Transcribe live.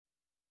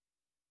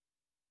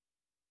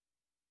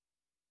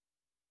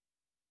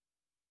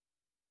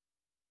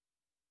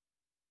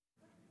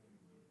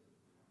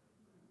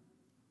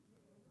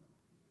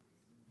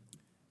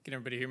Can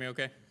everybody hear me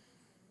okay?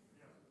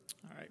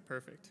 All right,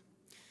 perfect.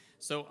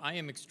 So I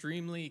am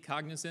extremely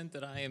cognizant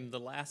that I am the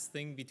last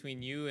thing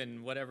between you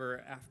and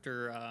whatever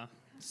after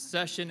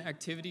session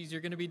activities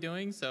you're going to be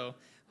doing, so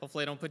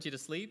hopefully I don't put you to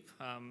sleep.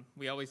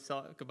 We always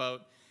talk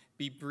about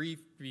be brief,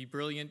 be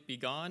brilliant, be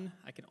gone.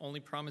 I can only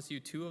promise you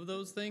 2 of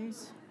those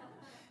things.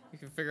 You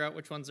can figure out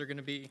which ones they're going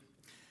to be.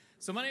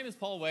 So my name is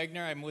Paul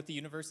Wagner. I'm with the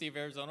University of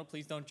Arizona.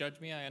 Please don't judge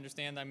me. I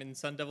understand I'm in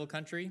Sun Devil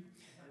country.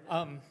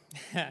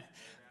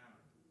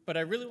 But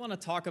I really want to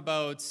talk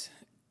about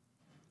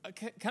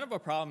kind of a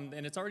problem,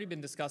 and it's already been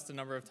discussed a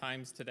number of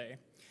times today.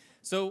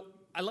 So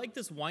I like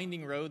this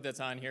winding road that's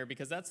on here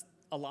because that's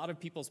a lot of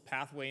people's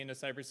pathway into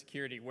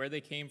cybersecurity, where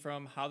they came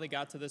from, how they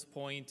got to this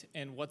point,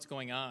 and what's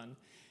going on.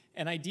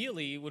 And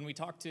ideally, when I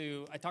talk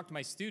to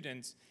my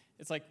students,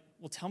 it's like,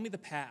 well, tell me the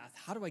path.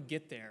 How do I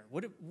get there?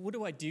 What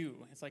do I do?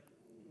 It's like,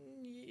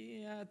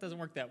 yeah, it doesn't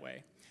work that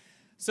way.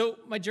 So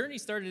my journey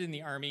started in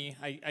the Army.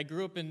 I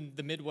grew up in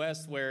the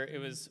Midwest where it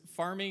was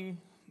farming,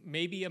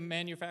 maybe a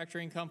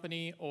manufacturing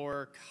company,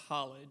 or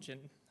college,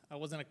 and I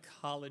wasn't a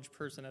college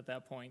person at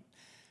that point.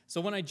 So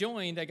when I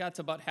joined, I got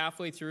to about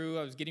halfway through.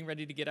 I was getting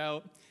ready to get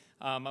out.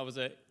 I was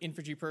an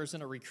infantry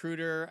person, a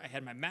recruiter. I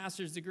had my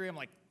master's degree. I'm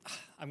like,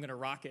 I'm going to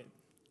rock it.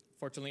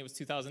 Fortunately, it was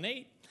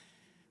 2008.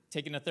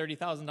 Taking a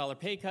 $30,000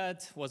 pay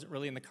cut wasn't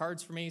really in the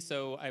cards for me,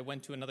 so I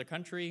went to another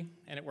country,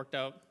 and it worked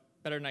out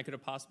better than I could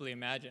have possibly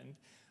imagined.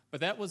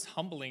 But that was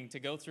humbling to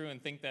go through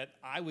and think that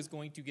I was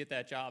going to get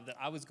that job, that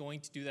I was going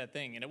to do that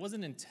thing. And it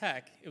wasn't in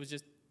tech, it was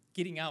just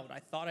getting out. I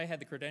thought I had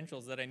the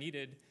credentials that I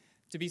needed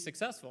to be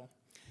successful.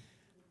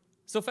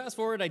 So fast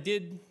forward, I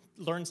did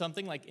learn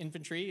something like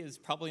infantry is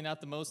probably not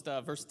the most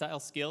versatile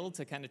skill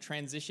to kind of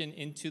transition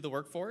into the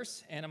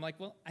workforce. And I'm like,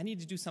 well, I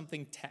need to do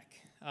something tech.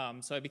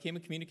 So I became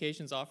a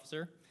communications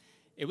officer.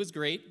 It was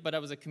great, but I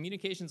was a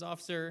communications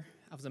officer,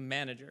 I was a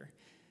manager.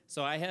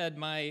 So I had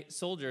my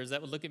soldiers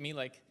that would look at me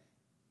like,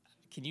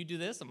 can you do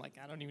this? I'm like,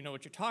 I don't even know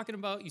what you're talking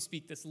about. You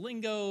speak this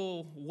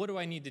lingo. What do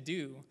I need to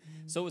do?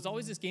 So it was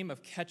always this game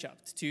of catch up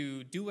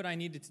to do what I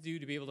needed to do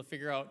to be able to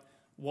figure out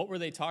what were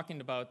they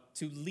talking about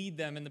to lead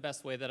them in the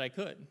best way that I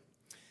could.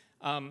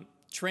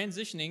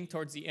 Transitioning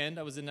towards the end,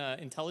 I was in an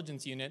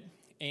intelligence unit,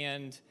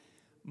 and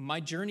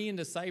my journey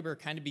into cyber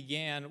kind of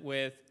began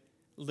with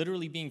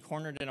literally being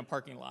cornered in a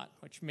parking lot,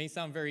 which may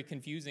sound very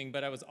confusing,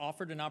 but I was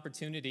offered an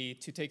opportunity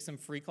to take some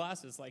free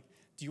classes. Like,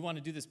 do you want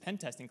to do this pen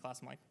testing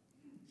class? I'm like,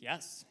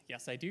 yes,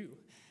 I do.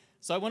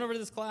 So I went over to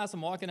this class,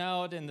 I'm walking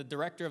out, and the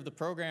director of the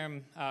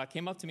program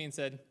came up to me and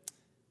said,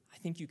 I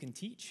think you can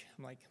teach.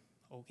 I'm like,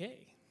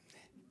 okay.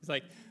 He's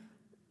like,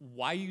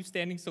 why are you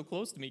standing so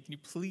close to me? Can you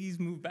please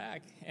move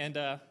back? And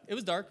it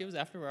was dark, it was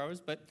after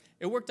hours, but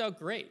it worked out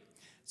great.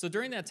 So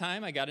during that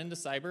time, I got into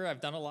cyber.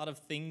 I've done a lot of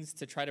things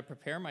to try to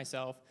prepare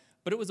myself,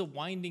 but it was a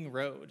winding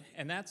road,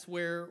 and that's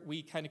where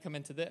we kind of come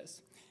into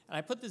this. And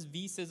I put this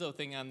vCISO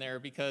thing on there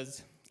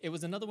because it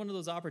was another one of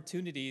those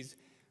opportunities.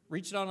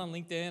 Reached out on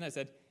LinkedIn, I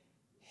said,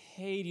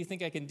 hey, do you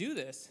think I can do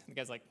this? And the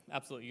guy's like,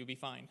 absolutely, you'll be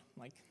fine.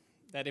 Like,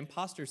 that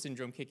imposter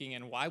syndrome kicking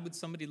in. Why would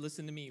somebody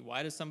listen to me?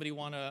 Why does somebody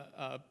want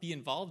to be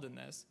involved in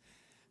this?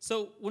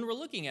 So when we're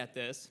looking at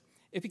this,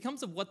 it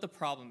becomes of what the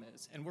problem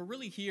is. And we're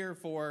really here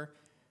for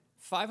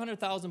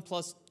 500,000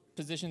 plus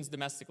positions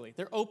domestically.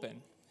 They're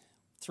open.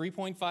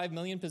 3.5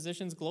 million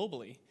positions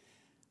globally.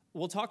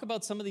 We'll talk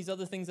about some of these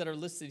other things that are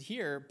listed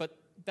here, but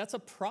that's a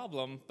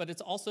problem, but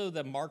it's also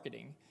the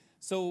marketing.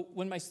 So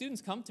when my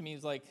students come to me,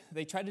 it's like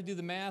they try to do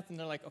the math, and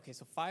they're like, okay,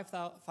 so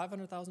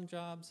 500,000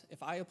 jobs.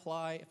 If I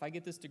apply, if I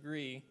get this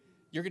degree,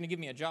 you're going to give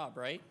me a job,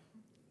 right?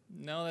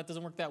 No, that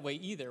doesn't work that way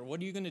either. What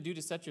are you going to do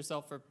to set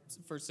yourself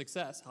for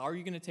success? How are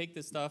you going to take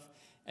this stuff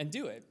and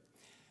do it?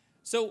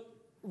 So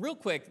real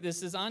quick,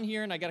 this is on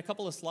here, and I got a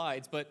couple of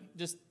slides, but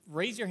just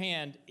raise your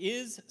hand.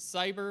 Is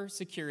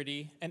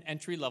cybersecurity an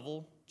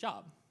entry-level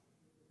job?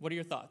 What are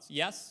your thoughts?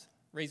 Yes?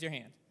 Raise your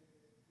hand.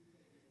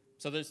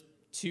 So there's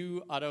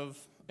 2 out of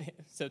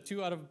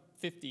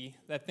 50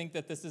 that think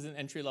that this is an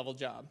entry-level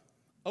job.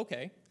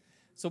 Okay,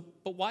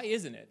 but why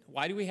isn't it?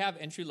 Why do we have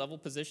entry-level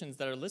positions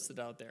that are listed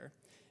out there?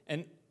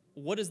 And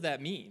what does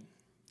that mean?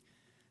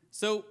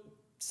 So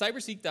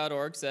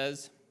cyberseek.org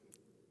says,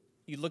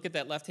 you look at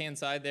that left-hand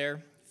side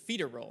there,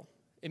 feeder role.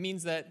 It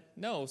means that,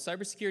 no,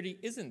 cybersecurity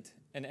isn't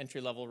an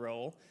entry-level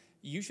role.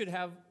 You should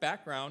have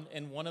background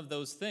in one of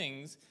those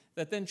things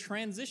that then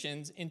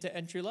transitions into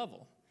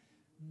entry-level.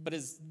 But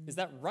is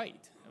that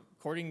right?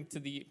 According to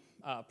the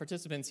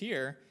participants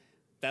here,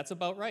 that's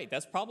about right.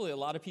 That's probably a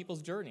lot of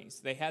people's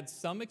journeys. They had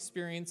some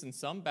experience and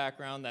some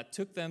background that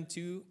took them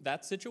to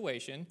that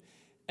situation,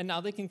 and now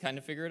they can kind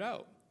of figure it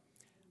out.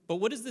 But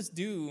what does this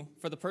do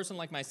for the person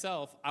like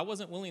myself? I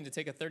wasn't willing to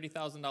take a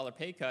 $30,000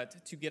 pay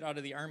cut to get out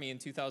of the Army in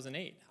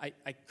 2008.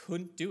 I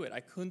couldn't do it. I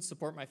couldn't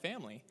support my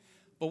family.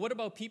 But what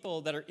about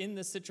people that are in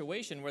this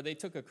situation where they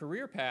took a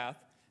career path,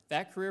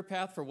 that career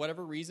path, for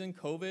whatever reason,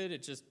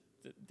 COVID,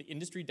 the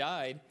industry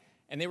died,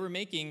 and they were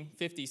making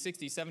 $50,000,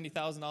 $60,000,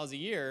 $70,000 a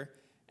year,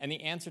 and the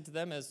answer to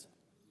them is,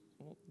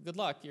 well, good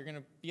luck, you're going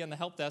to be on the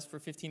help desk for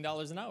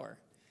 $15 an hour.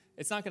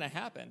 It's not going to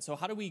happen. So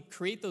how do we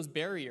create those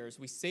barriers?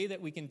 We say that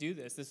we can do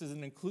this. This is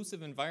an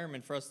inclusive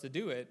environment for us to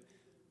do it,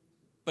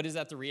 but is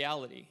that the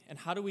reality? And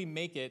how do we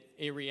make it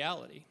a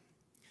reality?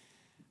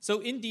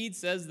 So Indeed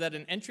says that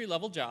an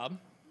entry-level job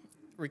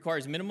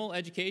requires minimal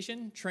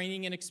education,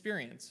 training, and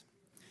experience.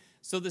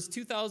 So this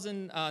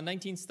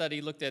 2019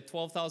 study looked at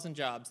 12,000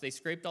 jobs. They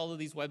scraped all of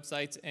these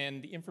websites,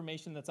 and the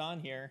information that's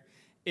on here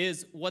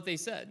is what they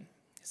said.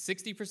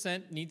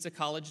 60% needs a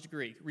college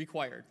degree,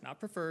 required, not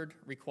preferred,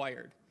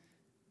 required.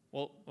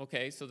 Well,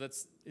 okay, so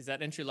is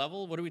that entry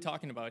level? What are we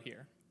talking about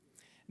here?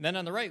 And then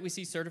on the right, we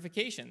see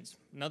certifications.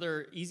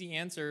 Another easy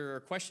answer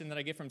or question that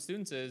I get from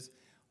students is,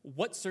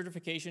 what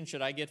certification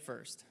should I get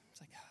first?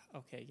 It's like,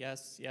 okay,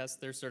 yes,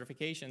 there's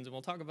certifications, and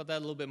we'll talk about that a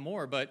little bit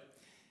more, but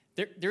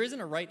there isn't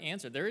a right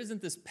answer. There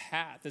isn't this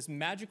path, this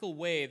magical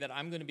way that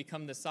I'm going to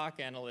become the SOC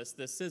analyst,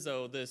 this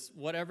CISO, this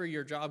whatever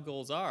your job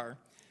goals are,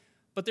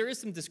 but there is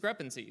some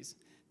discrepancies.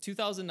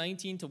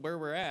 2019 to where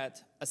we're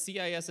at, a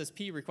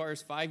CISSP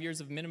requires 5 years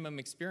of minimum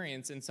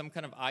experience in some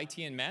kind of IT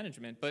and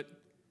management, but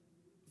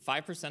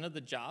 5% of the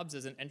jobs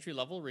as an entry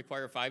level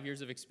require 5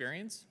 years of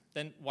experience,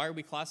 then why are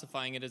we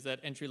classifying it as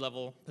that entry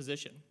level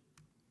position?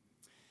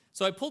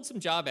 So I pulled some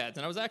job ads,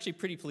 and I was actually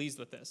pretty pleased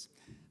with this.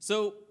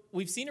 So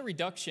we've seen a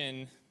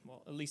reduction,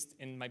 well, at least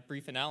in my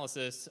brief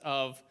analysis,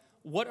 of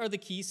what are the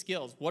key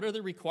skills? What are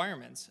the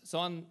requirements? So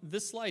on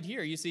this slide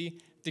here, you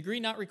see degree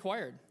not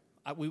required.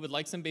 We would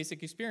like some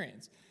basic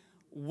experience.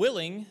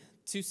 Willing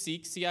to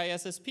seek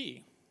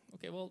CISSP.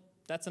 Okay, well,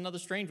 that's another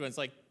strange one. It's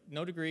like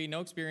no degree,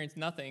 no experience,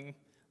 nothing,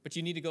 but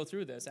you need to go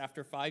through this.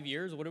 After 5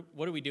 years,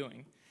 what are we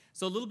doing?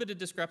 So a little bit of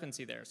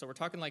discrepancy there. So we're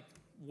talking like,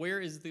 where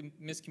is the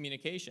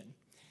miscommunication?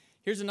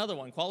 Here's another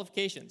one,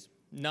 qualifications,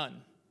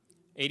 none.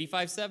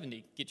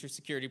 8570, get your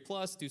Security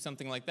Plus, do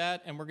something like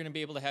that, and we're gonna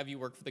be able to have you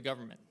work for the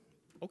government.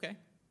 Okay.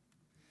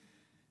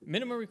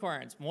 Minimum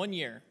requirements, 1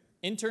 year.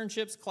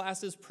 Internships,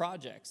 classes,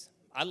 projects.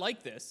 I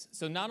like this.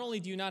 So not only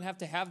do you not have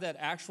to have that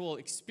actual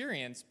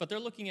experience, but they're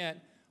looking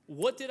at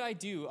what did I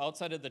do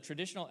outside of the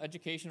traditional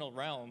educational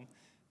realm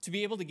to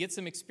be able to get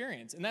some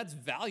experience, and that's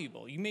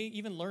valuable. You may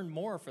even learn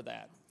more for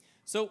that.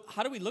 So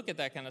how do we look at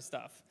that kind of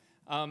stuff?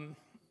 And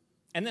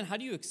then how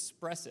do you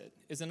express it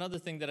is another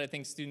thing that I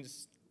think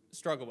students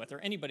struggle with, or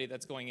anybody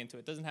that's going into it.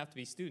 It doesn't have to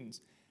be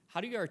students.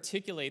 How do you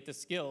articulate the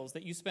skills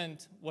that you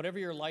spent, whatever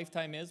your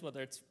lifetime is,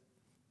 whether it's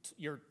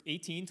you're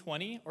 18,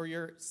 20, or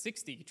you're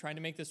 60 trying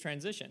to make this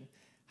transition?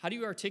 How do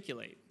you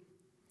articulate?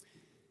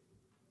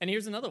 And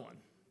here's another one.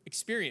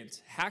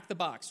 Experience, hack the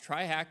box,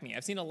 try hack me.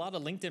 I've seen a lot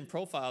of LinkedIn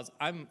profiles.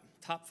 I'm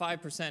top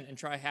 5% in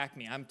try hack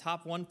me. I'm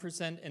top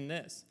 1% in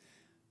this.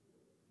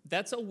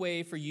 That's a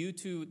way for you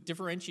to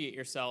differentiate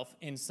yourself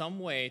in some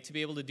way to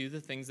be able to do the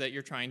things that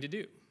you're trying to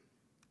do.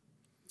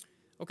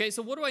 Okay,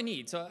 so what do I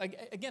need? So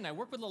again, I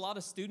work with a lot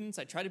of students.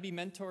 I try to be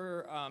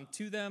mentor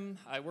to them.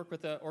 I work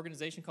with an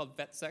organization called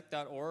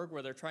vetsec.org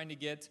where they're trying to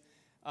get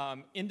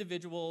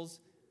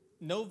individuals.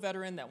 No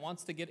veteran that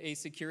wants to get a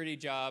security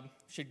job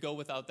should go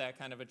without that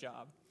kind of a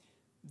job.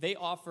 They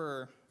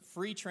offer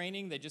free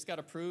training. They just got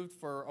approved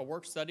for a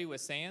work study with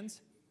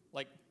SANS.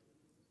 Like,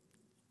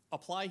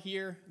 apply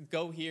here,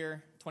 go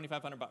here,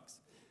 $2,500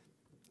 bucks.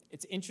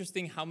 It's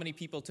interesting how many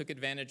people took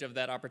advantage of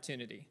that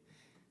opportunity.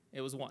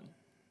 It was one.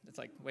 It's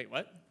like, wait,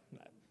 what?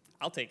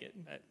 I'll take it.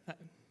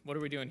 What are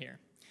we doing here?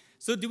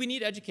 So do we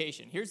need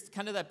education? Here's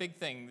kind of that big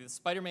thing, the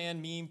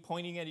Spider-Man meme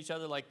pointing at each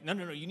other like, no,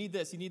 you need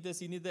this, you need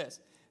this, you need this.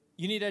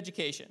 You need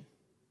education.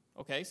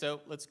 Okay,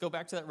 so let's go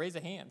back to that raise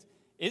of hands.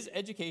 Is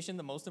education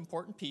the most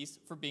important piece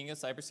for being a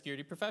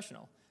cybersecurity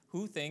professional?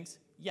 Who thinks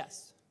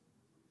yes?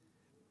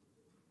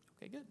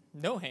 Okay, good.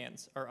 No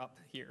hands are up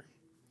here.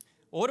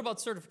 Well, what about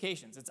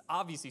certifications? It's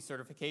obviously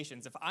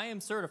certifications. If I am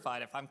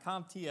certified, if I'm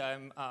CompTIA,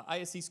 I'm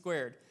ISC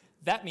squared,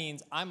 that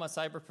means I'm a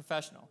cyber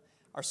professional.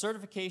 Are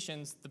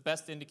certifications the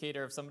best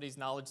indicator of somebody's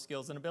knowledge,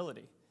 skills, and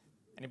ability?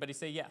 Anybody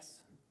say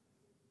yes?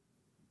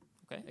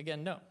 Okay,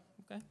 again, no.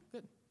 Okay,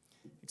 good.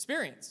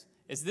 Experience.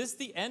 Is this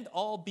the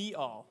end-all,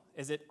 be-all?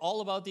 Is it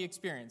all about the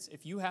experience?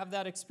 If you have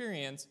that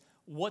experience,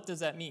 what does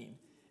that mean?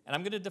 And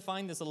I'm going to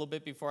define this a little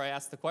bit before I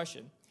ask the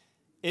question.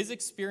 Is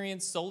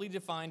experience solely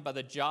defined by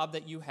the job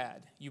that you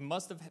had? You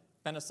must have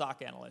been a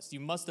SOC analyst.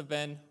 You must have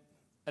been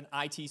an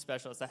IT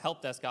specialist, a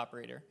help desk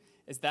operator.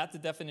 Is that the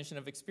definition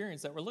of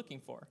experience that we're looking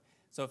for?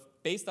 So if,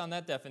 based on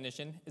that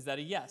definition, is that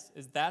a yes?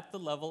 Is that the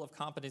level of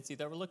competency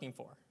that we're looking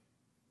for?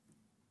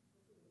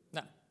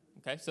 No.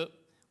 Okay, so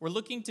we're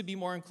looking to be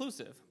more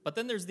inclusive, but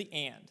then there's the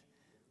and.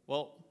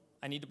 Well,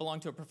 I need to belong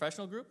to a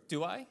professional group.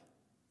 Do I?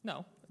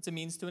 No, it's a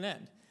means to an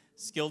end.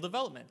 Skill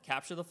development,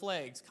 capture the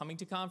flags, coming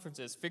to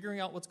conferences, figuring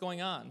out what's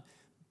going on,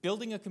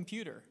 building a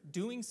computer,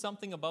 doing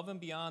something above and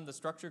beyond the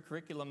structured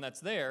curriculum that's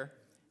there,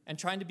 and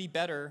trying to be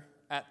better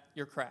at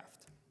your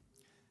craft.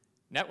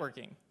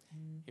 Networking.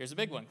 Here's a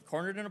big one.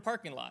 Cornered in a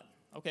parking lot.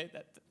 Okay,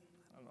 I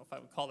don't know if I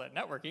would call that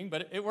networking,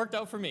 but it worked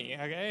out for me,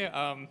 okay?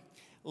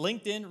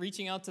 LinkedIn,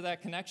 reaching out to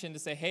that connection to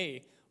say,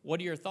 hey, what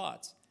are your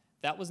thoughts?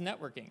 That was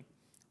networking.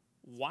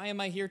 Why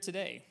am I here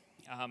today?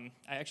 I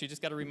actually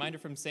just got a reminder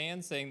from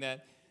SANS saying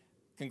that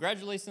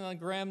congratulations on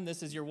Graham,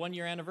 this is your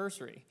 1-year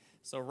anniversary.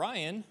 So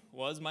Ryan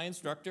was my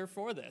instructor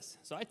for this.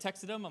 So I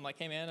texted him, I'm like,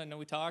 hey man, I know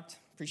we talked,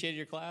 appreciated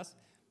your class.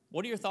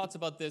 What are your thoughts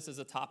about this as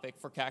a topic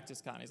for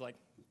CactusCon? He's like,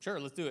 sure,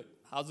 let's do it.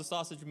 How's the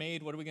sausage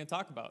made? What are we gonna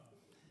talk about?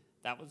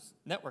 That was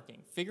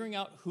networking, figuring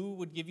out who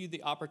would give you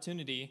the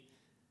opportunity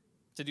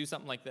to do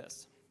something like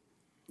this.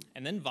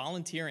 And then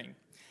volunteering.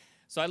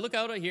 So I look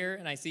out here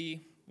and I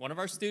see one of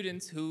our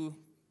students who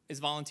is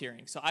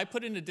volunteering. So I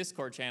put in a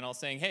Discord channel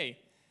saying, hey,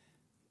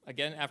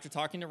 again, after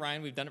talking to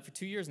Ryan, we've done it for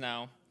 2 years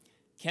now,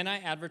 can I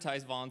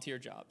advertise volunteer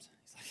jobs?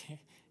 He's like,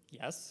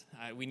 yes,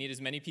 we need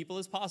as many people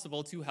as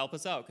possible to help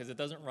us out because it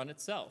doesn't run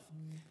itself.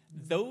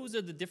 Those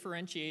are the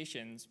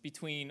differentiations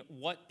between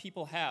what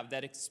people have,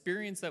 that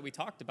experience that we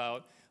talked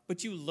about,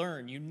 but you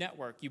learn, you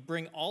network, you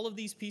bring all of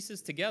these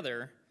pieces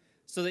together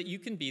so that you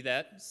can be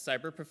that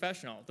cyber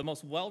professional, the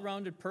most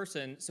well-rounded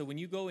person. So when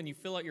you go and you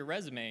fill out your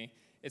resume,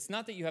 it's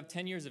not that you have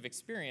 10 years of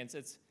experience,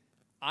 it's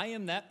I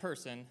am that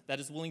person that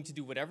is willing to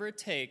do whatever it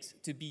takes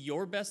to be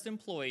your best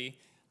employee,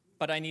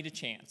 but I need a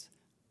chance.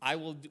 I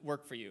will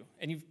work for you.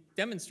 And you've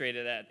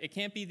demonstrated that. It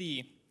can't be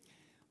the,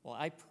 well,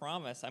 I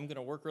promise I'm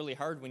gonna work really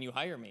hard when you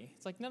hire me.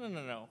 It's like,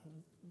 no.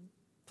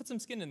 Put some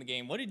skin in the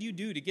game. What did you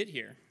do to get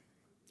here?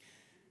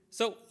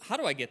 So how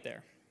do I get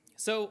there?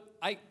 So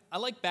I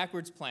like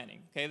backwards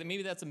planning, okay?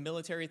 Maybe that's a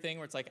military thing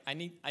where it's like,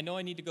 I know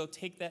I need to go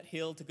take that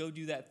hill to go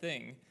do that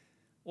thing.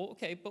 Well,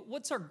 okay, but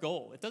what's our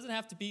goal? It doesn't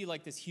have to be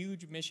like this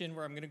huge mission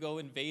where I'm gonna go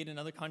invade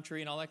another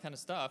country and all that kind of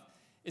stuff.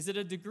 Is it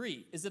a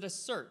degree? Is it a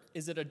cert?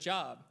 Is it a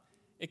job?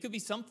 It could be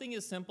something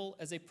as simple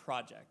as a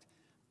project.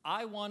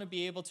 I wanna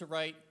be able to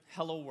write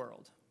Hello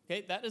World,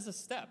 okay? That is a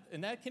step,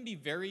 and that can be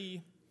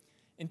very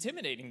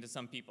intimidating to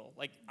some people.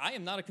 Like, I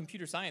am not a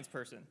computer science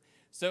person.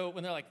 So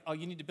when they're like, oh,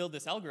 you need to build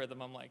this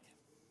algorithm, I'm like,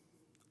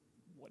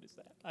 what is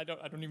that? I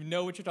don't even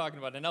know what you're talking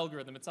about, an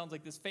algorithm. It sounds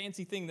like this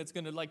fancy thing that's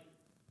gonna like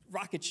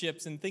rocket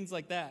ships and things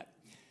like that.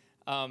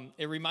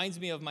 It reminds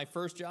me of my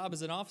first job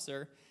as an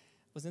officer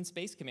was in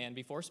Space Command.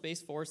 Before Space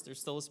Force, there's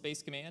still a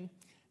Space Command.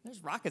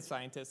 There's rocket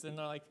scientists, and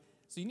they're like,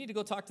 so you need to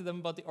go talk to them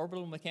about the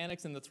orbital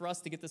mechanics and the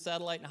thrust to get the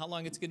satellite and how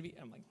long it's gonna be.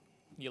 And I'm like,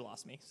 you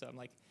lost me. So I'm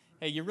like,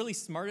 hey, you're really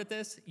smart at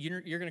this.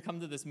 You're gonna come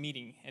to this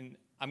meeting, and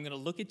I'm gonna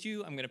look at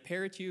you, I'm gonna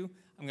parrot you,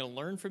 I'm gonna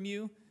learn from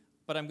you,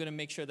 but I'm gonna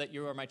make sure that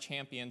you are my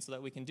champion so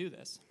that we can do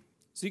this.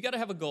 So you gotta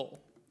have a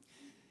goal.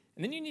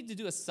 And then you need to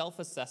do a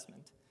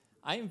self-assessment.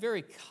 I am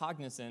very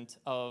cognizant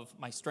of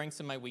my strengths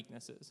and my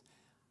weaknesses.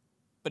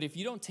 But if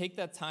you don't take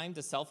that time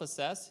to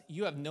self-assess,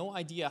 you have no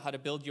idea how to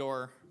build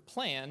your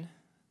plan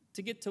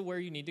to get to where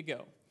you need to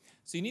go.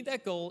 So you need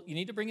that goal, you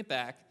need to bring it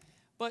back,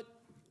 but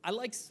I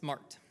like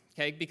SMART,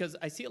 okay? Because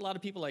I see a lot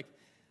of people like,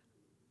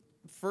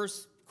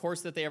 first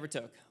course that they ever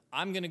took,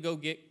 I'm gonna go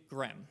get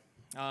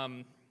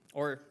GREM,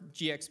 or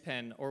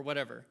GXPen, or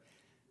whatever.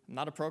 I'm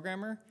not a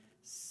programmer.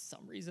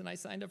 Some reason I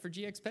signed up for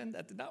GXPen,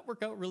 that did not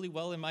work out really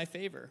well in my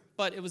favor,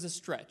 but it was a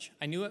stretch.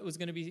 I knew it was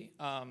gonna be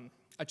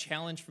a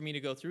challenge for me to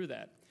go through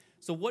that.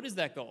 So what is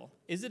that goal?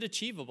 Is it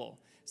achievable?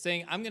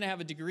 Saying I'm gonna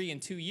have a degree in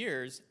 2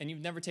 years and you've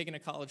never taken a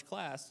college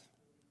class,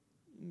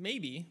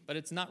 maybe, but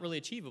it's not really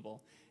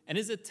achievable. And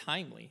is it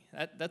timely?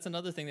 That's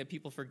another thing that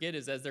people forget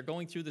is as they're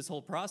going through this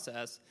whole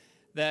process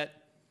that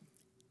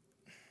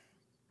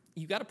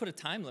you gotta put a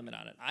time limit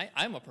on it.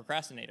 I'm a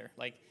procrastinator.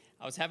 Like,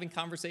 I was having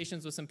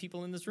conversations with some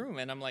people in this room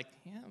and I'm like,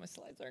 yeah, my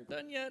slides aren't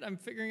done yet. I'm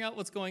figuring out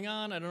what's going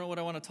on. I don't know what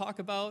I wanna talk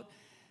about.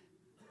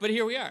 But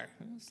here we are.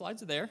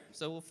 Slides are there,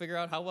 so we'll figure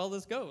out how well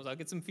this goes. I'll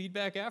get some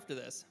feedback after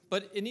this.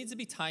 But it needs to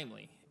be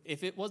timely.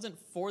 If it wasn't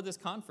for this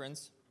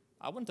conference,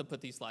 I wouldn't have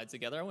put these slides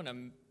together. I wouldn't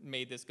have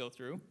made this go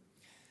through.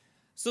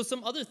 So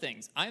some other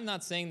things. I'm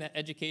not saying that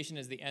education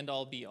is the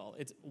end-all, be-all.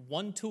 It's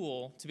one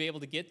tool to be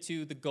able to get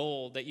to the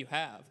goal that you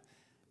have.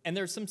 And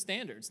there's some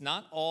standards.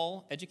 Not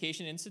all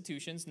education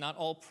institutions, not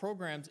all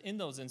programs in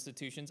those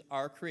institutions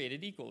are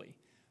created equally.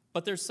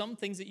 But there's some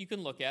things that you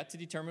can look at to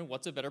determine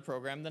what's a better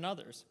program than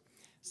others.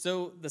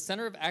 So the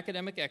Center of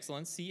Academic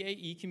Excellence,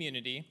 CAE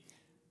community,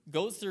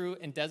 goes through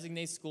and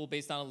designates school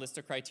based on a list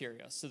of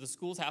criteria. So the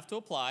schools have to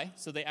apply,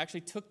 so they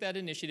actually took that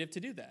initiative to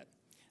do that.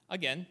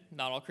 Again,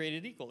 not all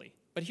created equally.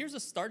 But here's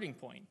a starting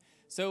point.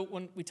 So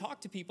when we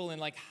talk to people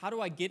and like, how do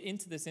I get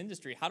into this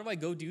industry? How do I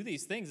go do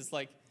these things? It's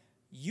like,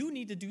 you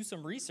need to do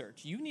some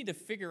research. You need to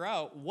figure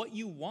out what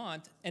you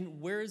want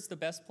and where's the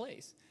best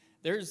place.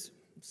 There's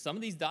some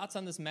of these dots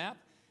on this map.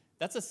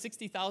 That's a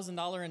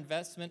 $60,000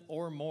 investment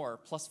or more,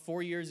 plus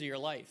 4 years of your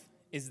life.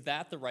 Is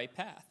that the right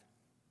path?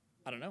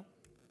 I don't know.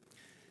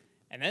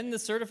 And then the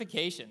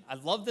certification. I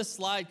love this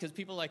slide because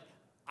people are like,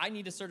 I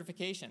need a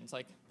certification. It's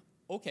like,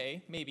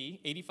 okay,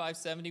 maybe 85,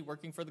 70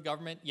 working for the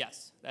government.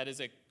 Yes, that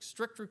is a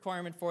strict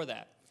requirement for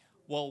that.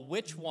 Well,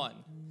 which one?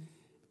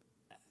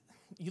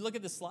 You look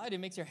at the slide, it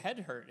makes your head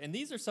hurt. And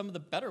these are some of the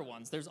better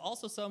ones. There's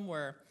also some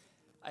where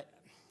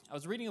I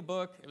was reading a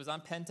book. It was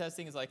on pen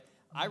testing. It's like,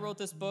 I wrote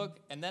this book,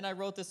 and then I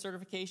wrote this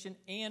certification,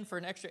 and for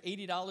an extra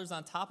 $80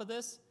 on top of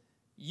this,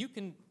 you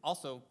can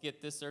also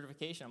get this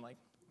certification. I'm like,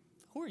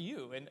 who are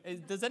you?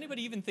 And does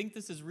anybody even think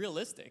this is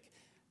realistic?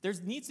 There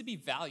needs to be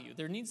value.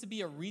 There needs to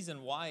be a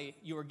reason why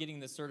you are getting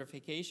this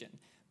certification.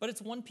 But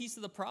it's one piece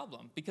of the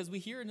problem, because we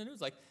hear in the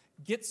news, like,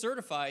 get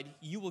certified,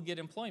 you will get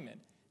employment.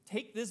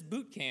 Take this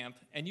boot camp,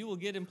 and you will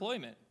get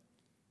employment.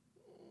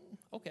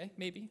 Okay,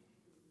 maybe.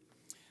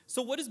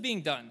 So what is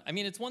being done? I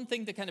mean, it's one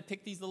thing to kind of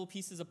pick these little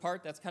pieces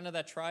apart. That's kind of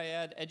that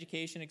triad,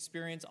 education,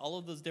 experience, all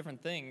of those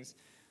different things.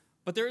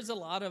 But there is a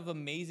lot of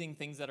amazing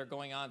things that are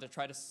going on to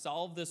try to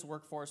solve this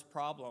workforce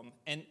problem,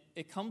 and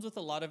it comes with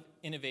a lot of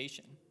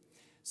innovation.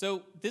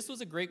 So this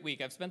was a great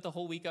week. I've spent the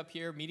whole week up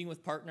here meeting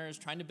with partners,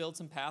 trying to build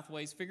some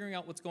pathways, figuring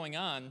out what's going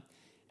on,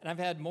 and I've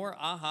had more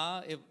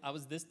aha. I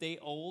was this day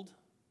old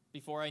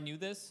before I knew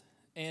this,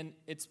 and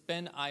it's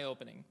been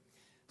eye-opening.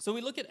 So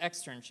we look at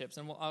externships,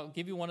 and I'll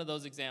give you one of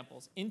those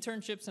examples.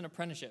 Internships and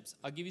apprenticeships,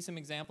 I'll give you some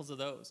examples of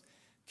those.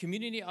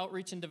 Community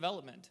outreach and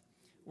development.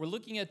 We're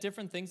looking at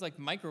different things like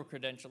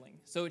micro-credentialing.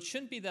 So it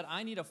shouldn't be that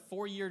I need a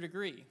 4-year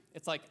degree.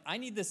 It's like, I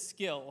need this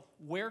skill.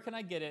 Where can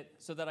I get it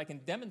so that I can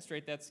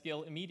demonstrate that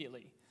skill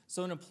immediately?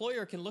 So an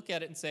employer can look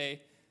at it and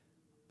say,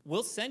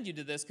 we'll send you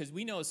to this because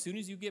we know as soon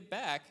as you get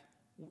back,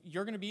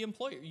 you're going to be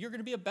employer. You're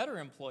going to be a better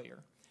employer.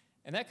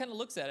 And that kind of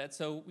looks at it.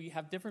 So we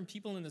have different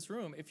people in this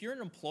room. If you're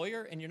an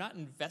employer and you're not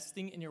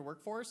investing in your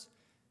workforce,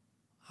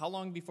 how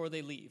long before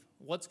they leave?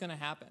 What's going to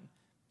happen?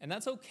 And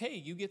that's okay.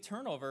 You get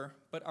turnover,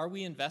 but are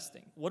we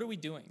investing? What are we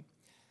doing?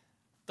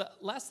 The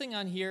last thing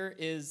on here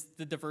is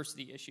the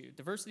diversity issue.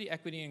 Diversity,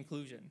 equity, and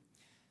inclusion.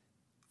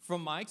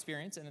 From my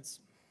experience, and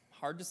it's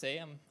hard to say,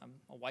 I'm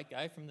a white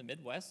guy from the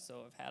Midwest,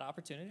 so I've had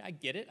opportunity. I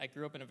get it. I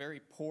grew up in a very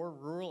poor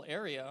rural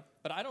area,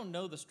 but I don't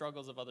know the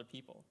struggles of other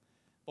people.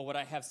 But what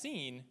I have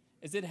seen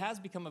is it has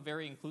become a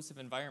very inclusive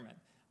environment.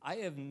 I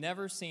have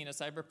never seen a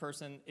cyber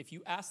person, if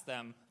you ask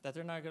them, that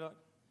they're not going to,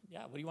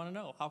 yeah, what do you want to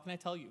know? How can I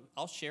tell you?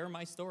 I'll share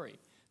my story.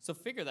 So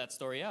figure that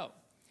story out.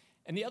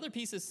 And the other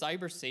piece is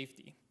cyber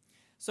safety.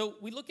 So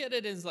we look at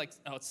it as like,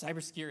 oh, it's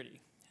cybersecurity.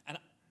 And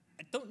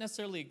I don't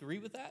necessarily agree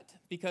with that,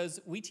 because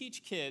we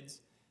teach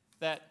kids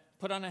that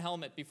put on a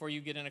helmet before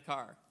you get in a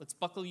car. Let's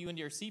buckle you into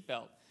your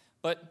seatbelt.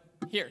 But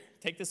here,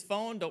 take this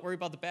phone. Don't worry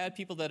about the bad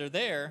people that are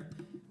there.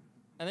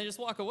 And they just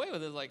walk away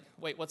with it like,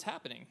 wait, what's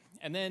happening?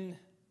 And then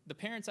the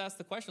parents ask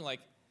the question like,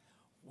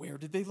 where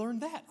did they learn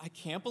that? I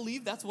can't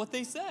believe that's what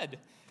they said.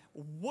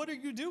 What are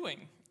you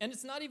doing? And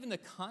it's not even the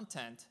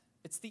content.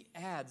 It's the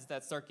ads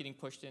that start getting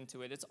pushed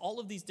into it. It's all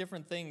of these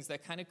different things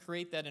that kind of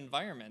create that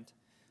environment.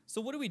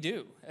 So what do we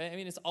do? I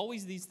mean, it's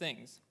always these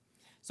things.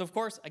 So of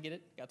course, I get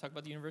it. Got to talk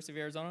about the University of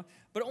Arizona,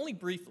 but only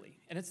briefly.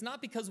 And it's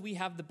not because we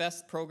have the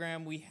best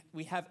program.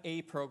 We have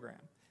a program.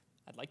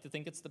 I'd like to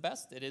think it's the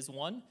best. It is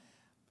one.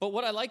 But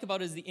what I like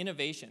about it is the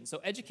innovation. So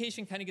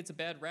education kind of gets a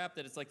bad rap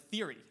that it's like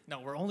theory. No,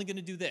 we're only going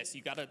to do this.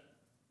 You got to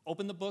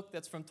open the book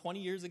that's from 20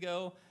 years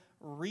ago,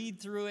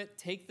 read through it,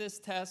 take this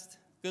test.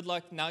 Good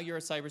luck. Now you're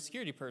a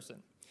cybersecurity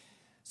person.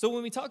 So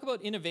when we talk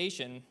about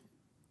innovation,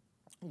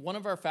 one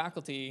of our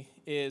faculty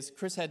is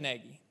Chris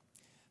Hednaghy.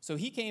 So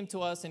he came to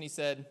us and he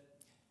said,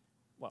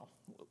 well,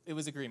 it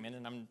was agreement,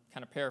 and I'm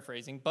kind of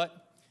paraphrasing,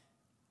 but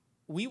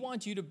we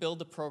want you to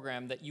build a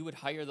program that you would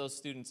hire those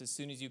students as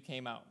soon as you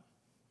came out.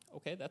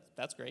 Okay,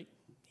 that's great.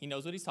 He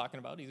knows what he's talking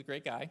about. He's a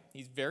great guy.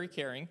 He's very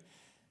caring.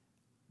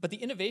 But the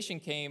innovation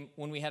came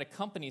when we had a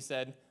company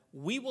said,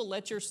 we will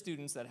let your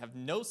students that have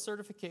no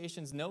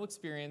certifications, no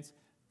experience,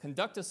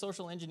 conduct a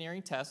social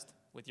engineering test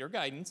with your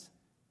guidance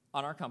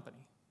on our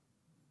company.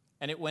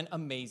 And it went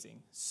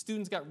amazing.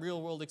 Students got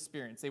real-world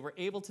experience. They were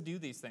able to do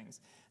these things.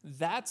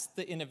 That's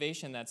the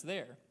innovation that's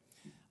there.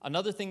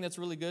 Another thing that's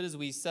really good is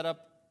we set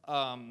up,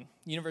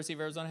 University of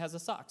Arizona has a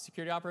SOC,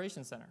 Security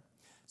Operations Center.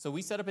 So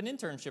we set up an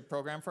internship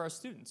program for our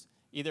students.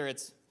 Either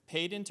it's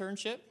paid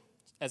internship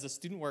as a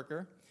student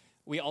worker.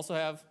 We also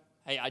have,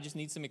 hey, I just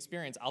need some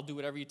experience. I'll do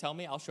whatever you tell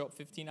me. I'll show up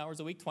 15 hours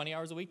a week, 20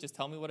 hours a week. Just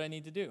tell me what I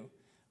need to do.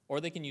 Or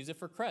they can use it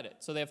for credit.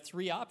 So they have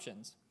 3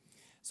 options.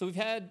 So we've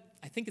had,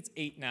 I think it's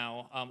 8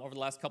 now over the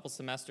last couple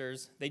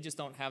semesters. They just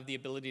don't have the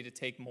ability to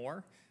take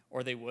more,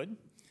 or they would.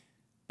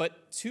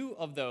 But 2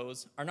 of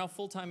those are now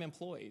full-time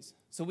employees.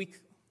 So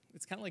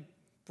it's kind of like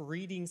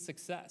breeding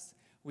success.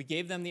 We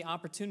gave them the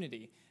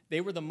opportunity. They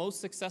were the most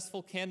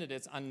successful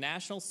candidates on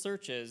national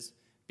searches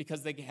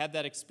because they had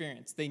that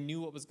experience. They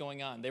knew what was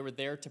going on. They were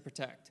there to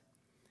protect.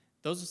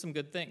 Those are some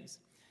good things.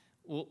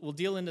 We'll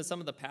deal into some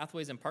of the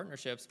pathways and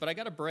partnerships, but I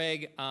got to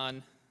brag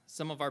on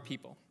some of our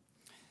people.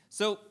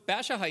 So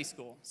Basha High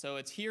School, so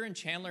it's here in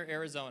Chandler,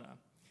 Arizona.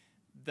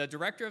 The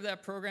director of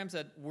that program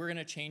said, we're going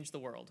to change the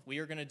world. We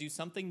are going to do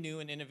something new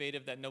and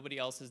innovative that nobody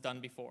else has done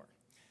before.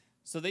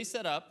 So they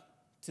set up,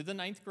 to the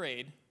 9th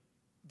grade,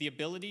 the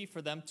ability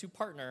for them to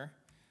partner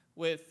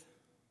with,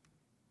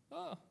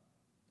 oh,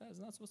 that is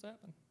not supposed to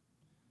happen.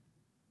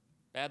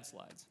 Bad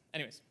slides.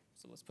 Anyways,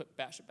 so let's put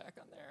Basha back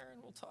on there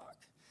and we'll talk.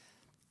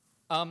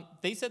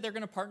 They said they're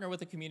going to partner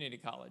with a community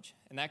college,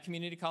 and that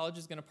community college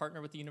is going to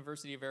partner with the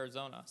University of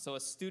Arizona. So a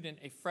student,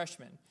 a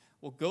freshman,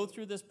 will go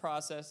through this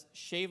process,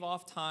 shave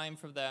off time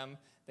for them.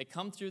 They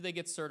come through, they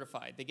get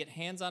certified, they get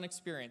hands-on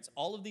experience.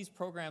 All of these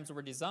programs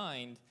were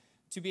designed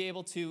to be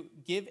able to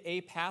give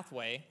a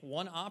pathway,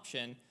 one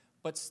option,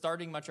 but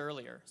starting much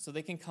earlier so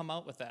they can come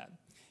out with that.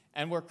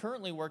 And we're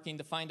currently working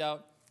to find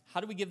out how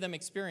do we give them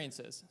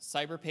experiences,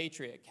 Cyber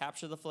Patriot,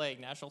 Capture the Flag,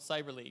 National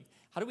Cyber League.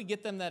 How do we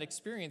get them that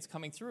experience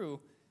coming through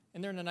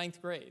and they're in the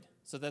 9th grade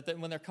so that then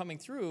when they're coming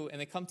through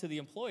and they come to the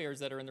employers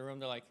that are in the room,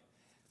 they're like,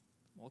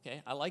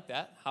 okay, I like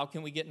that. How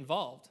can we get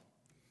involved?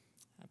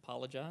 I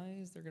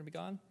apologize, they're going to be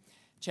gone.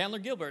 Chandler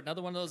Gilbert,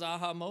 another one of those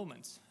aha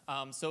moments.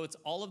 So it's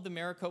all of the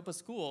Maricopa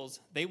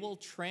schools. They will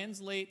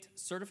translate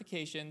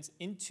certifications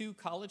into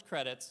college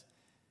credits,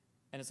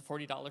 and it's a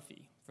 $40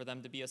 fee for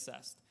them to be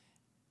assessed.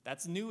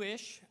 That's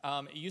new-ish.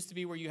 It used to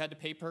be where you had to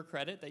pay per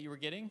credit that you were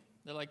getting.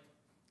 They're like,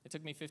 it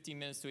took me 15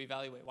 minutes to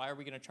evaluate. Why are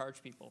we going to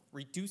charge people?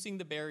 Reducing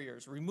the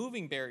barriers,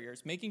 removing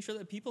barriers, making sure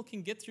that people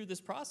can get through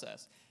this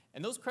process.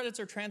 And those credits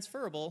are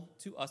transferable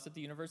to us at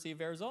the University of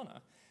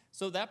Arizona.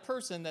 So that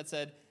person that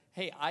said,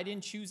 hey, I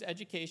didn't choose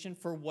education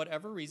for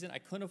whatever reason. I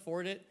couldn't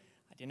afford it.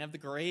 I didn't have the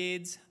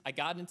grades. I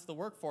got into the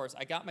workforce.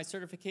 I got my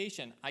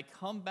certification. I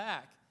come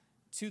back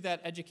to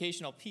that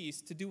educational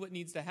piece to do what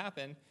needs to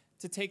happen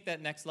to take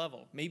that next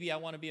level. Maybe I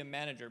want to be a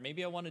manager.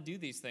 Maybe I want to do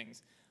these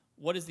things.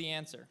 What is the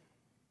answer?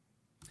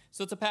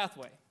 So it's a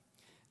pathway.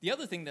 The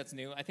other thing that's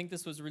new, I think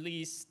this was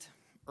released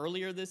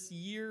earlier this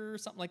year,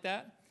 something like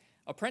that,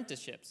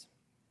 apprenticeships.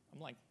 I'm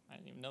like, I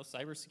didn't even know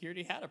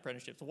cybersecurity had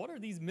apprenticeships. What are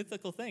these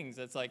mythical things?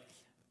 It's like,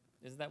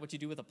 isn't that what you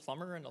do with a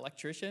plumber and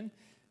electrician?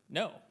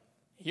 No.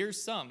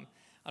 Here's some.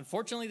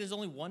 Unfortunately, there's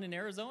only one in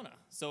Arizona.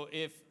 So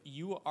if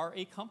you are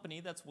a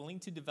company that's willing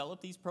to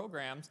develop these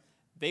programs,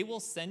 they will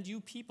send you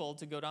people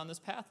to go down this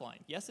path line.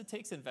 Yes, it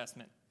takes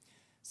investment.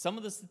 Some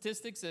of the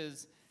statistics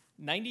is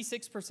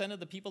 96% of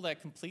the people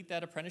that complete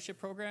that apprenticeship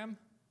program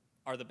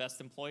are the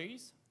best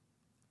employees.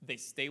 They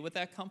stay with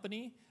that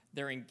company.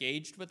 They're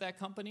engaged with that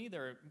company.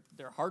 They're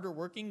harder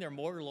working. They're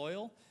more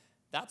loyal.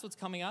 That's what's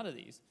coming out of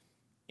these.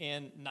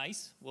 And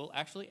NICE will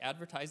actually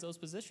advertise those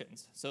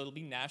positions. So it'll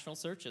be national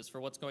searches for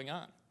what's going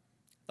on.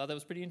 Thought that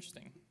was pretty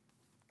interesting.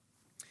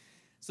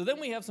 So then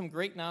we have some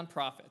great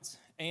nonprofits.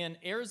 And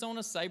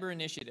Arizona Cyber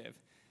Initiative.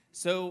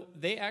 So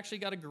they actually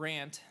got a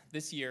grant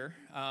this year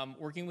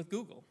working with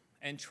Google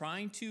and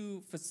trying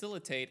to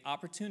facilitate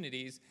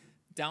opportunities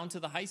down to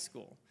the high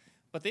school.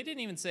 But they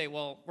didn't even say,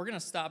 well, we're going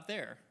to stop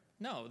there.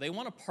 No, they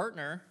want to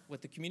partner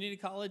with the community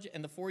college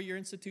and the four-year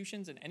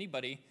institutions and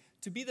anybody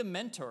to be the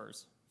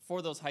mentors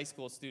for those high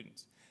school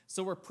students.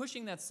 So we're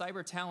pushing that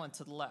cyber talent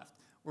to the left.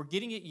 We're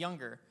getting it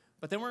younger,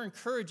 but then we're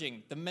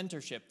encouraging the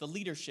mentorship, the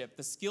leadership,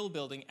 the skill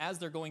building as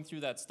they're going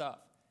through that stuff.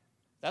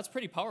 That's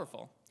pretty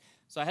powerful.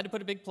 So I had to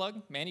put a big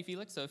plug, Manny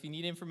Felix, so if you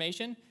need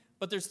information.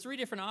 But there's 3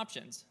 different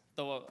options.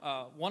 The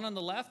one on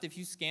the left, if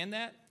you scan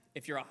that,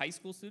 if you're a high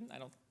school student,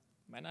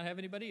 might not have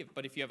anybody,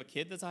 but if you have a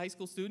kid that's a high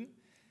school student,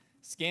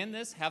 scan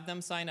this, have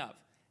them sign up.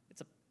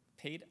 It's a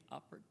paid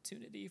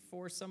opportunity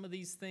for some of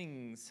these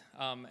things,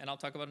 and I'll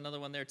talk about another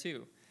one there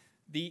too.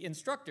 The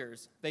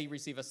instructors, they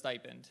receive a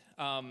stipend.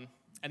 And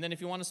then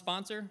if you want to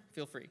sponsor,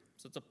 feel free.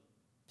 So it's a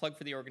plug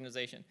for the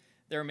organization.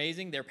 They're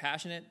amazing, they're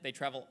passionate, they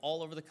travel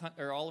all over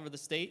the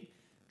state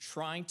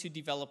trying to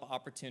develop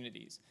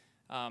opportunities.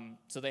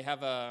 So they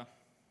have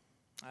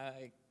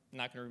I'm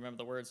not going to remember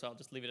the word, so I'll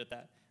just leave it at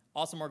that.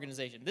 Awesome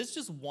organization. This is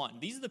just one.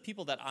 These are the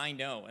people that I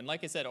know. And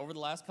like I said, over the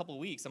last couple of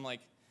weeks, I'm like,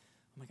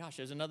 oh my gosh,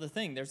 there's another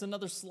thing. There's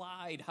another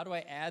slide. How do I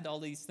add all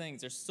these things?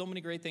 There's so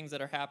many great things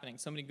that are happening,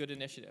 so many good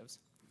initiatives.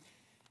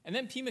 And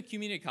then Pima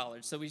Community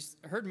College. So we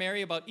heard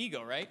Mary about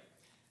ego, right?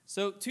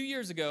 So 2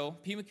 years ago,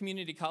 Pima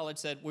Community College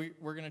said, we're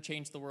going to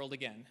change the world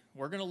again.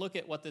 We're going to look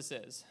at what this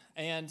is.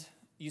 And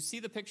you see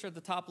the picture at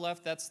the top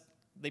left,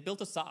 they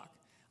built a SOC.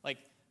 Like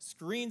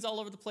screens all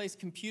over the place,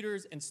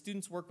 computers, and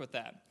students work with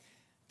that.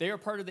 They are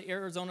part of the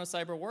Arizona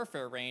Cyber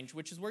Warfare range,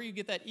 which is where you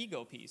get that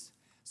ego piece.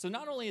 So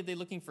not only are they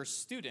looking for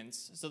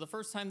students, so the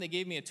first time they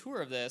gave me a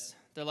tour of this,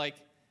 they're like,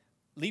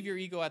 leave your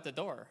ego at the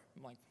door.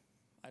 I'm like,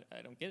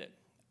 I don't get it.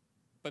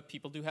 But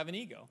people do have an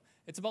ego.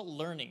 It's about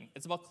learning.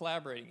 It's about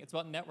collaborating. It's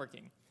about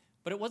networking.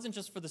 But it wasn't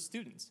just for the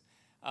students.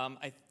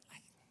 I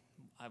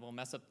will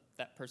mess up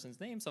that person's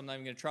name, so I'm not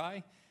even going to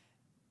try.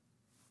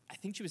 I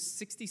think she was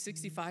 60,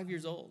 65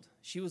 years old.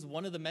 She was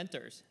one of the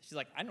mentors. She's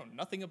like, I know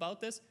nothing about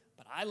this,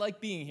 but I like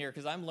being here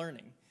because I'm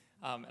learning.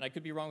 And I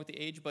could be wrong with the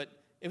age, but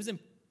it was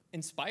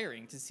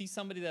inspiring to see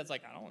somebody that's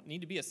like, I don't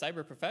need to be a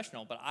cyber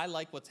professional, but I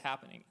like what's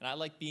happening, and I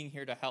like being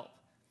here to help.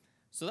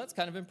 So that's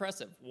kind of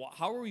impressive.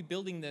 How are we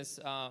building this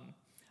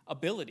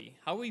ability?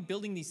 How are we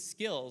building these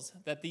skills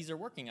that these are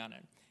working on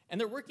it? And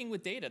they're working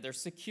with data. They're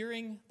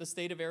securing the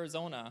state of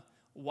Arizona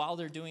while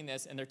they're doing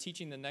this, and they're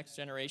teaching the next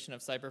generation of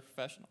cyber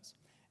professionals.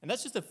 And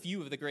that's just a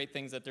few of the great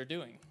things that they're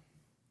doing.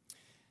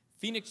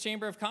 Phoenix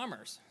Chamber of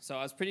Commerce. So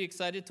I was pretty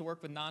excited to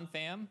work with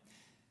Non-Fam.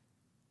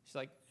 She's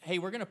like, hey,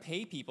 we're going to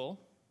pay people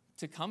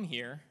to come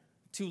here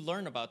to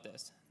learn about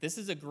this. This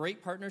is a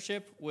great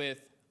partnership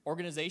with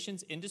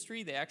organizations,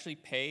 industry. They actually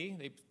pay.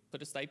 They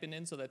put a stipend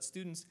in so that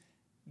students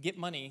get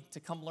money to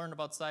come learn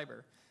about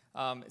cyber.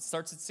 It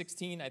starts at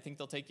 16. I think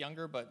they'll take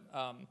younger, but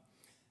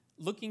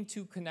looking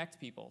to connect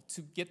people,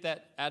 to get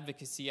that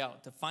advocacy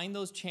out, to find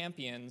those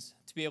champions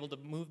to be able to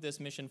move this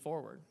mission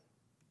forward.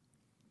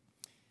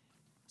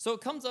 So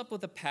it comes up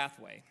with a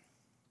pathway.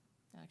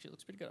 Actually, it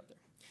looks pretty good up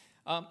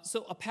there.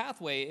 So a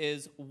pathway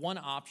is one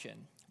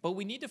option, but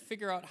we need to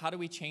figure out how do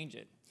we change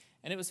it.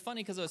 And it was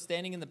funny because I was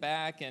standing in the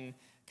back and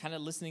kind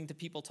of listening to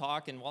people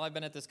talk, and while I've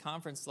been at this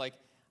conference, like,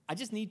 I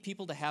just need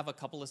people to have a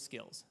couple of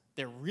skills.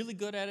 They're really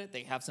good at it,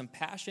 they have some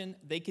passion,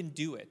 they can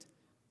do it.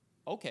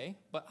 Okay,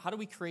 but how do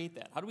we create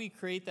that? How do we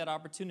create that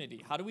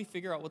opportunity? How do we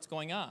figure out what's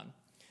going on?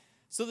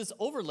 So this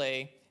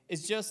overlay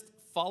is just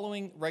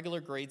following regular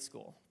grade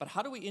school. But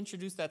how do we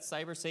introduce that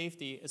cyber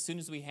safety as soon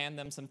as we hand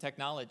them some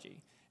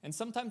technology? And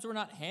sometimes we're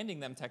not handing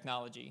them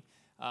technology.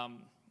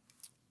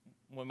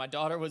 When my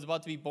daughter was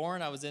about to be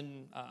born, I was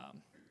in, I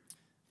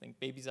think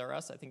Babies R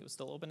Us. I think it was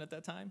still open at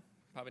that time.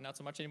 Probably not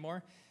so much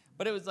anymore.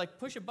 But it was like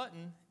push a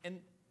button,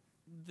 and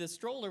the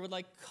stroller would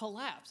like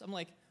collapse. I'm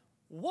like,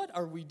 what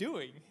are we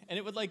doing? And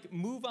it would like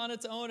move on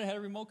its own. It had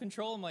a remote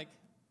control. I'm like,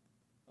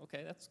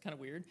 okay, that's kind of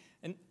weird.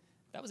 And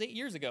that was 8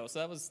 years ago, so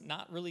that was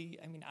not really,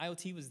 I mean,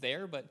 IoT was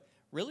there, but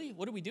really,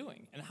 what are we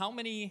doing? And how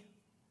many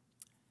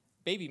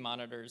baby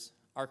monitors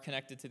are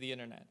connected to the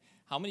internet?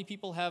 How many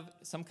people have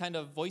some kind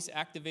of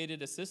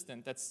voice-activated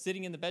assistant that's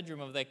sitting in the bedroom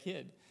of that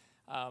kid?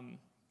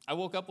 I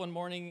woke up one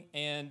morning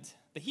and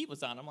the heat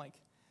was on. I'm like,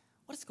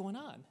 what is going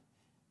on?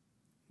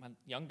 My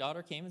young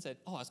daughter came and said,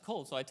 oh, it's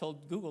cold, so I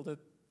told Google to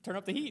turn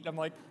up the heat. I'm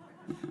like,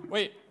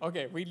 wait,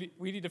 okay, we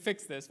need to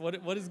fix this.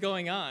 What is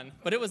going on?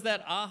 But it was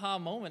that aha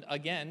moment.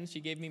 Again,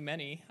 she gave me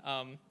many.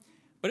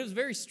 But it was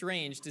very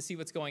strange to see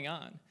what's going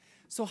on.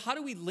 So how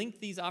do we link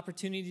these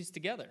opportunities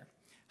together?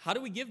 How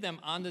do we give them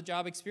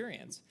on-the-job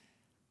experience?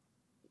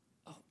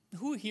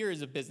 Who here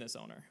is a business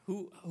owner?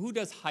 Who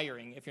does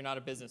hiring if you're not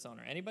a business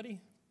owner?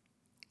 Anybody?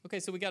 Okay,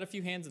 so we got a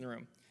few hands in the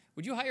room.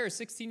 Would you hire a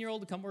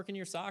 16-year-old to come work in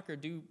your SOC or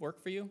do work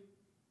for you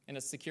in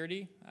a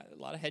security? A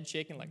lot of head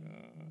shaking, like,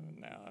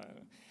 no,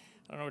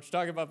 I don't know what you're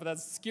talking about, but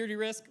that's a security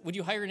risk. Would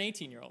you hire an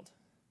 18-year-old?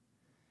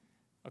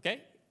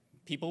 Okay,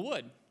 people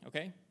would,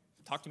 okay?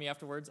 Talk to me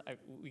afterwards.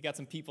 We got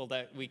some people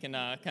that we can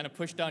kind of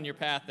push down your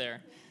path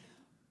there.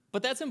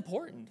 But that's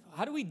important.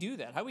 How do we do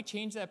that? How do we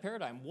change that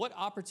paradigm? What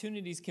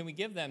opportunities can we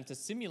give them to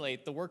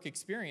simulate the work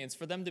experience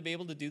for them to be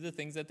able to do the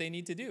things that they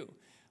need to do?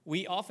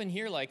 We often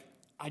hear like,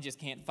 I just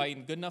can't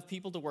find good enough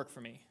people to work for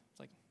me. It's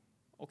like,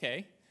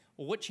 okay.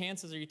 Well, what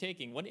chances are you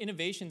taking? What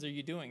innovations are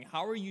you doing?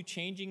 How are you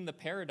changing the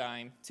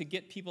paradigm to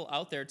get people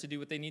out there to do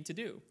what they need to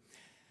do?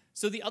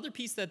 So the other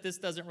piece that this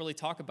doesn't really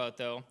talk about,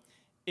 though,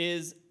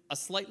 is a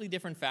slightly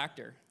different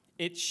factor.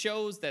 It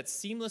shows that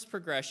seamless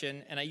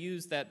progression, and I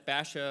use that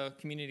Basha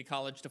Community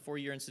College to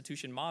four-year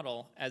institution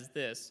model as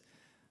this,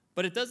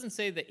 but it doesn't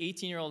say the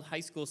 18-year-old high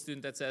school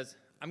student that says,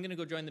 I'm going to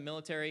go join the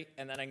military,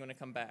 and then I'm going to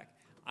come back.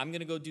 I'm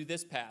going to go do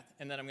this path,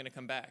 and then I'm going to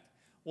come back.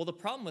 Well, the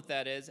problem with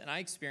that is, and I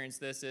experienced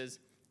this, is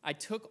I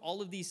took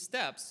all of these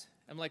steps.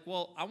 I'm like,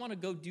 well, I want to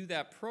go do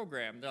that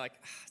program. They're like,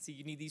 see,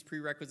 you need these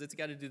prerequisites. You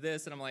got to do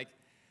this. And I'm like,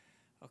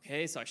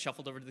 okay. So I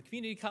shuffled over to the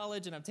community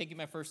college, and I'm taking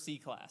my first C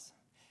class.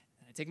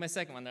 And I take my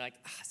second one. They're like,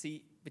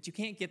 see, but you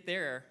can't get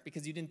there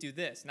because you didn't do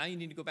this. Now you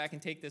need to go back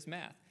and take this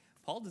math.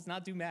 Paul does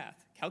not do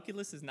math.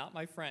 Calculus is not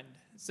my friend.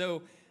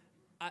 So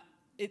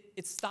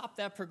it stopped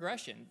that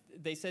progression.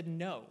 They said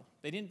no.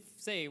 They didn't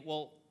say,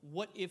 well,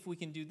 what if we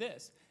can do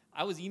this?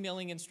 I was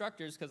emailing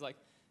instructors because, like,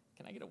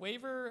 can I get a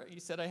waiver? You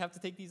said I have to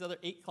take these other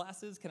 8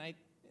 classes. Can I?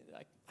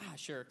 Like,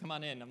 sure, come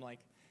on in. I'm like,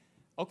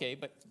 okay,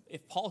 but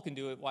if Paul can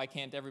do it, why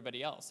can't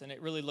everybody else? And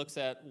it really looks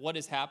at what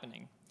is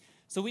happening.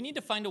 So we need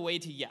to find a way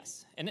to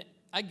yes. And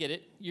I get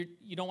it.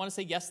 You don't want to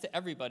say yes to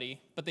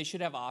everybody, but they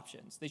should have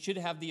options. They should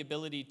have the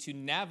ability to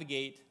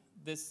navigate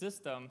this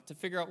system to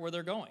figure out where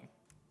they're going.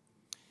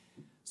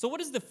 So what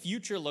does the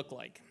future look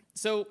like?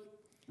 So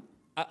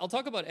I'll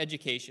talk about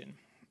education.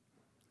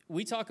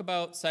 We talk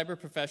about cyber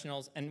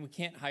professionals, and we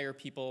can't hire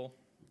people.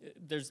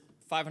 There's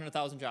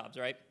 500,000 jobs,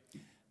 right?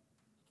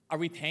 Are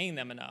we paying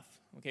them enough?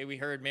 Okay, we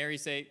heard Mary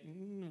say,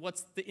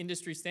 what's the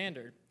industry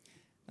standard?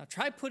 Now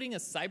try putting a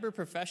cyber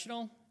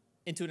professional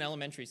into an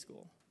elementary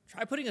school.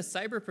 Try putting a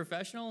cyber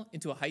professional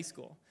into a high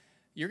school.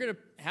 You're going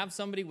to have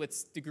somebody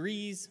with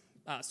degrees,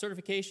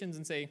 certifications,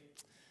 and say,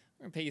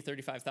 we're going to pay you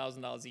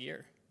 $35,000 a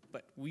year,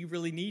 but we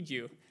really need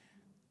you.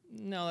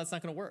 No, that's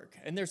not going to work.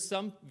 And there's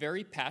some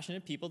very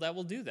passionate people that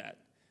will do that.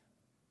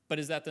 But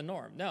is that the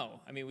norm?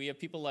 No. I mean, we have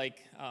people like,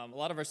 a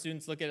lot of our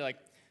students look at it like,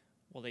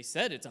 well, they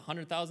said it's a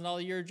 $100,000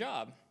 a year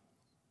job.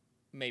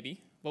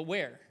 Maybe, but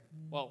where?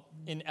 Well,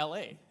 in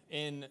LA,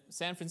 in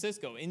San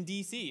Francisco, in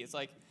DC. It's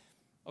like,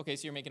 okay,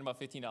 so you're making about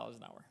 $15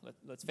 an hour.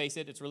 Let's face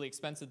it, it's really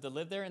expensive to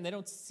live there, and they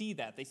don't see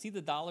that. They see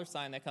the dollar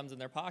sign that comes in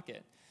their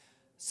pocket.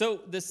 So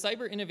this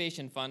Cyber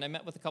Innovation Fund, I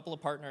met with a couple of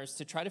partners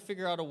to try to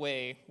figure out a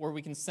way where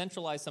we can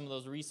centralize some of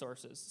those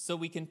resources so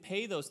we can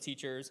pay those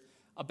teachers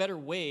a better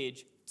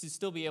wage to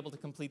still be able to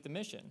complete the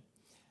mission.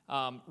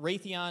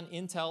 Raytheon,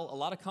 Intel, a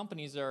lot of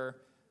companies are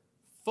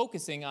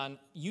focusing on,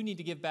 you need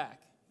to give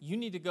back. You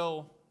need to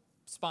go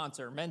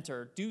sponsor,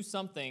 mentor, do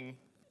something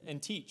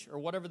and teach, or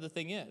whatever the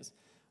thing is.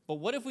 But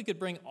what if we could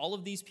bring all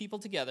of these people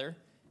together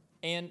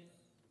and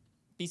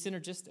be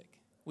synergistic?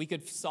 We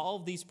could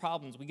solve these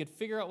problems. We could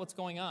figure out what's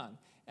going on.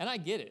 And I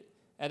get it.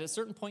 At a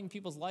certain point in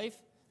people's life,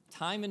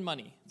 time and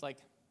money. It's like,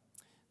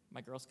 my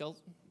Girl Scout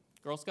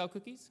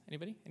cookies?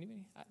 Anybody?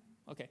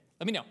 Okay,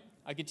 let me know.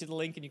 I'll get you the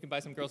link and you can buy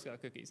some Girl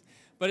Scout cookies.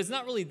 But it's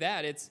not really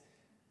that. It's,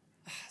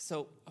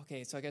 so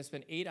I got to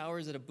spend 8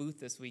 hours at a booth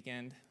this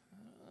weekend.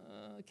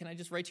 Can I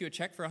just write you a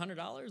check for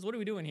 $100? What are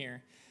we doing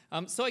here?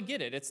 So I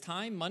get it. It's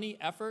time, money,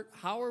 effort.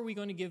 How are we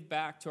going to give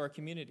back to our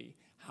community?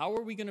 How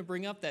are we going to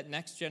bring up that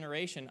next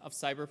generation of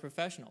cyber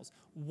professionals?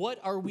 What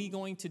are we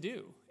going to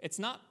do? It's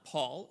not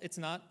Paul. It's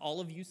not all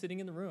of you sitting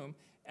in the room.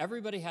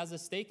 Everybody has a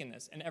stake in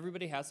this, and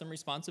everybody has some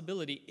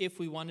responsibility if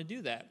we want to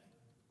do that.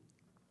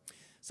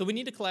 So we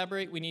need to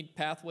collaborate. We need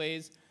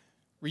pathways,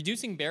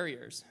 reducing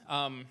barriers.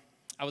 I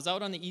was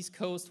out on the East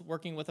Coast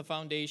working with a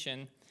foundation,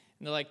 and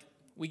they're like,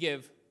 we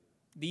give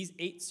these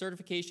 8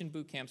 certification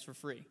boot camps for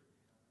free.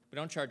 We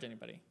don't charge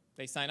anybody.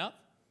 They sign up,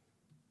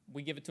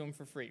 we give it to them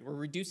for free. We're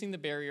reducing the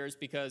barriers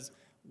because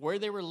where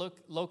they were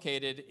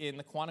located in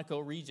the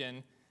Quantico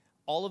region,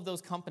 all of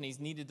those companies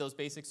needed those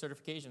basic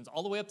certifications,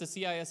 all the way up to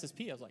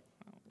CISSP. I was like,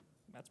 oh,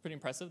 that's pretty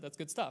impressive. That's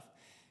good stuff.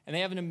 And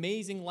they have an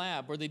amazing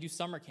lab where they do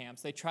summer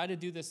camps. They try to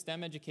do this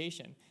STEM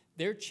education.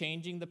 They're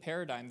changing the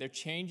paradigm. They're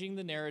changing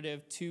the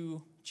narrative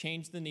to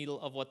change the needle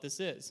of what this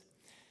is.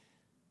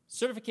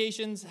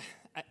 Certifications,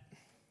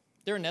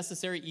 they're a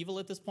necessary evil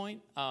at this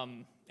point,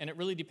 and it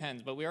really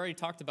depends. But we already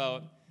talked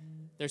about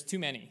there's too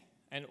many,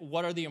 and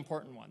what are the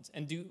important ones?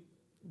 And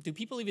do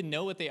people even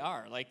know what they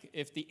are? Like,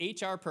 if the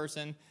HR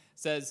person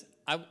says,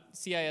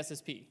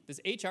 CISSP, does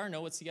HR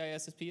know what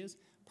CISSP is?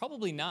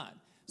 Probably not.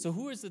 So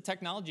who is the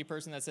technology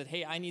person that said,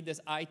 hey, I need this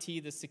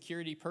IT, this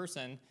security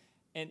person,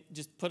 and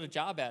just put a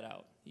job ad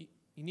out? You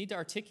need to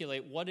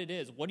articulate what it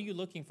is. What are you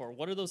looking for?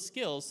 What are those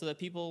skills so that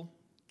people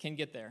can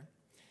get there?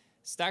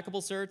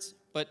 Stackable certs,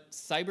 but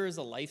cyber is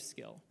a life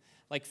skill,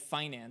 like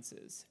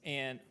finances,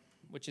 and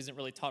which isn't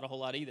really taught a whole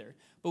lot either.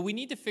 But we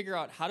need to figure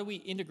out how do we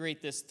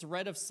integrate this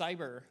thread of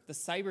cyber, the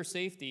cyber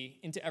safety,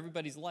 into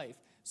everybody's life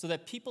so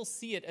that people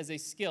see it as a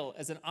skill,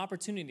 as an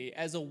opportunity,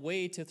 as a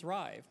way to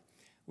thrive.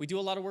 We do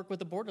a lot of work with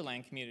the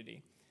borderland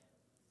community.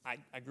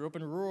 I grew up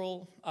in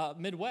rural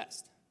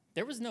Midwest.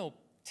 There was no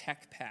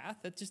tech path.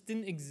 That just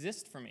didn't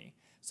exist for me.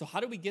 So how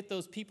do we get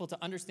those people to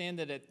understand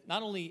that it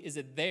not only is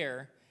it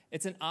there,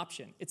 it's an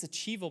option. It's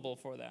achievable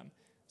for them.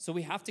 So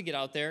we have to get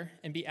out there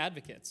and be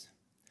advocates.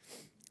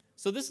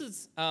 So this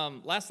is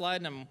last slide,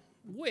 and I'm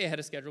way ahead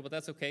of schedule, but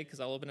that's okay because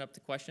I'll open it up to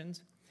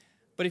questions.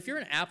 But if you're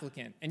an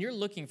applicant and you're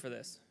looking for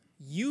this,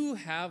 you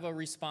have a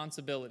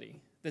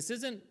responsibility. This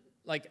isn't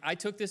like I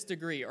took this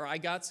degree or I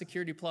got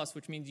Security Plus,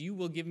 which means you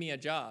will give me a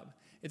job.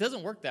 It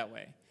doesn't work that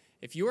way.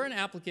 If you are an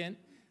applicant,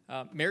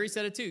 Mary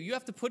said it too, you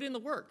have to put in the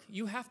work.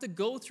 You have to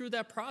go through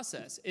that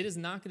process. It is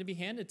not going to be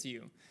handed to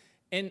you.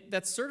 And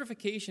that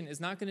certification is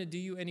not going to do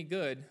you any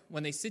good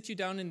when they sit you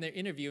down in their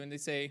interview and they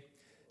say,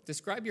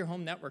 describe your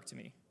home network to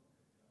me.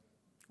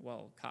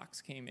 Well,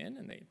 Cox came in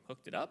and they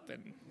hooked it up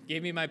and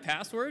gave me my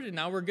password and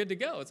now we're good to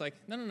go. It's like,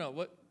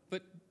 no.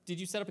 But did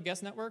you set up a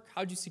guest network?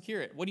 How'd you secure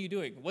it? What are you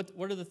doing?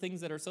 What are the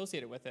things that are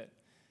associated with it?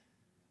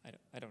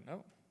 I don't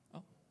know.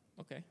 Oh,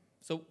 okay.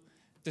 So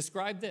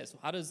describe this.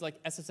 How does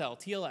like SSL,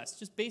 TLS,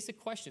 just basic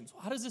questions.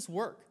 How does this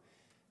work?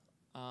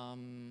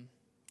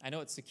 I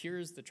know it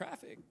secures the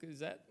traffic. Is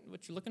that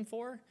what you're looking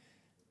for?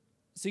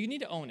 So you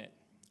need to own it.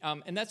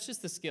 And that's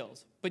just the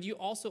skills. But you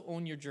also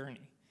own your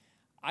journey.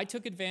 I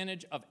took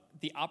advantage of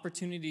the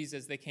opportunities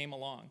as they came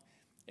along.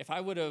 If I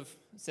would have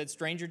said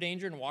stranger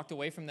danger and walked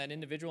away from that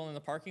individual in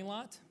the parking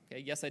lot,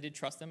 okay, yes, I did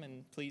trust them,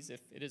 and please, if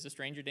it is a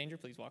stranger danger,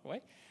 please walk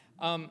away.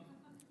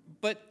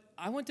 But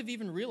I wouldn't have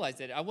even realized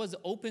it. I was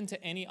open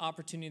to any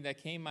opportunity that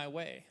came my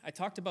way. I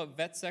talked about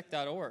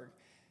vetsec.org.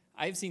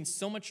 I've seen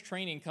so much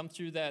training come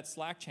through that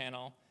Slack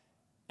channel,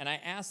 and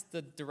I asked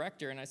the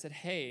director, and I said,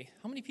 hey,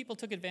 how many people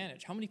took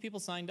advantage? How many people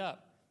signed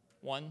up?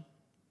 One.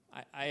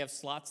 I have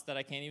slots that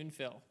I can't even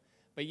fill.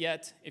 But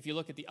yet, if you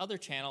look at the other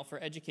channel for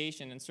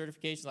education and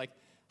certifications, like,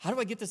 how do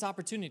I get this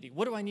opportunity?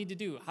 What do I need to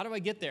do? How do I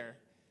get there?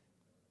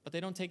 But they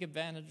don't take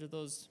advantage of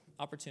those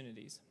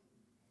opportunities.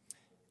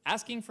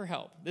 Asking for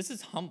help. This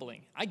is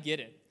humbling. I get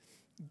it.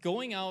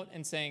 Going out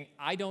and saying,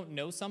 I don't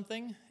know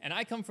something, and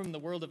I come from the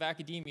world of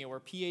academia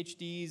where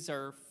PhDs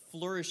are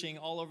flourishing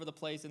all over the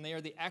place and they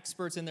are the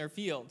experts in their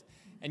field.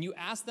 And you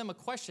ask them a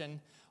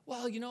question,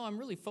 well, you know, I'm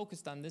really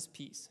focused on this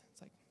piece.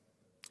 It's like,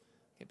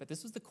 okay, but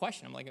this was the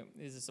question. I'm like,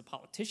 is this a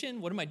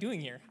politician? What am I doing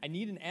here? I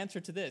need an answer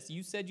to this.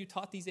 You said you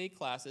taught these 8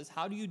 classes.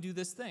 How do you do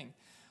this thing?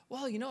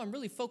 Well, you know, I'm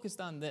really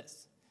focused on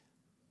this.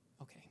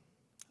 Okay,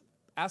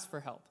 ask for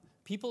help.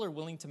 People are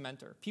willing to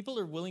mentor. People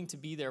are willing to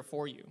be there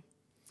for you.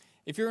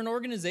 If you're an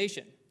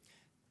organization,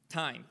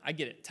 time, I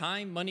get it.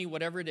 Time, money,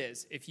 whatever it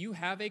is. If you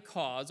have a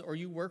cause or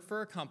you work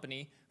for a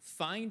company,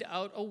 find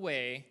out a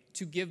way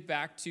to give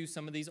back to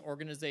some of these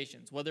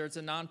organizations, whether it's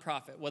a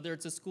nonprofit, whether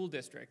it's a school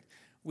district.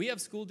 We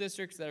have school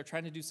districts that are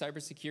trying to do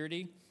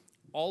cybersecurity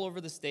all over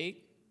the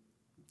state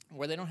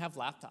where they don't have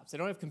laptops. They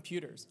don't have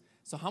computers.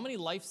 So how many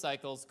life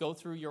cycles go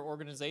through your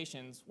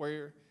organizations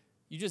where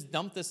you just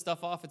dump this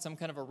stuff off at some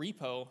kind of a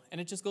repo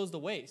and it just goes to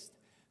waste?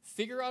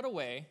 Figure out a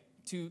way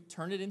to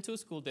turn it into a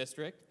school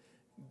district,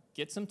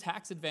 get some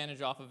tax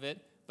advantage off of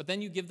it, but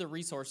then you give the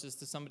resources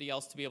to somebody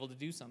else to be able to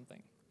do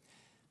something.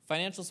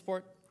 Financial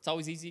support, it's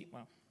always easy.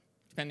 Well,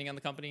 depending on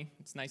the company,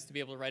 it's nice to be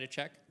able to write a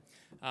check.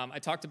 I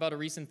talked about a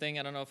recent thing.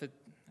 I don't know if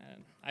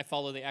I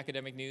follow the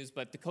academic news,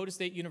 but Dakota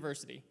State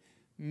University,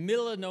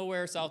 middle of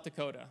nowhere, South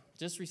Dakota,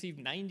 just received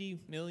 $90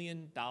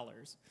 million.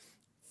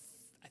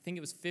 I think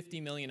it was 50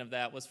 million of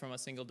that was from a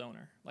single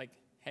donor. Like,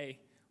 hey,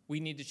 we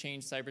need to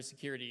change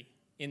cybersecurity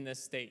in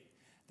this state.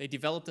 They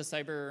developed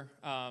a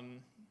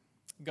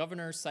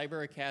Governor's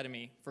Cyber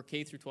Academy for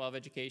K through 12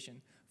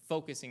 education,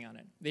 focusing on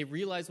it. They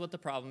realize what the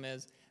problem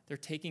is. They're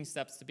taking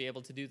steps to be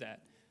able to do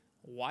that.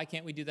 Why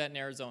can't we do that in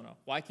Arizona?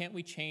 Why can't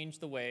we change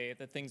the way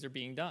that things are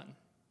being done?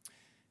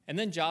 And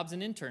then jobs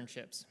and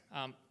internships.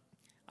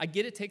 I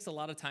get it takes a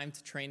lot of time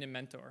to train and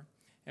mentor.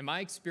 In my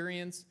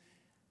experience,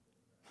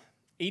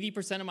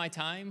 80% of my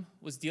time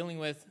was dealing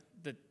with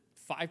the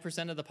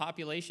 5% of the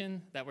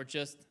population that were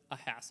just a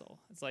hassle.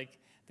 It's like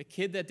the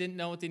kid that didn't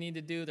know what they need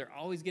to do, they're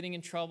always getting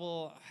in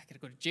trouble. I gotta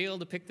go to jail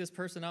to pick this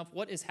person up.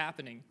 What is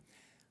happening?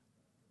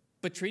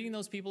 But treating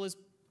those people as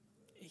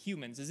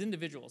humans, as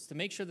individuals, to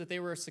make sure that they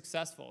were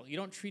successful. You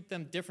don't treat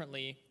them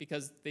differently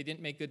because they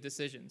didn't make good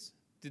decisions.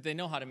 Did they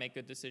know how to make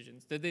good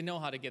decisions? Did they know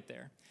how to get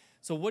there?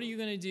 So what are you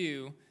gonna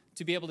do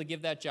to be able to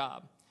give that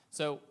job?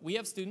 So we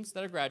have students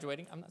that are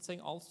graduating. I'm not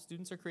saying all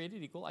students are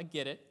created equal, I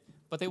get it,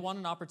 but they want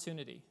an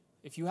opportunity.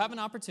 If you have an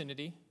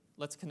opportunity,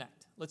 let's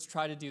connect. Let's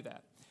try to do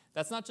that.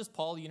 That's not just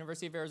Paul,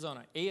 University of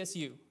Arizona.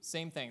 ASU,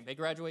 same thing. They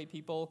graduate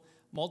people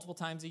multiple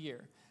times a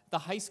year. The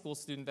high school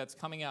student that's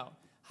coming out,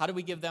 how do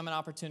we give them an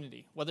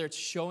opportunity? Whether it's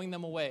showing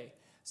them a way,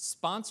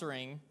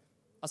 sponsoring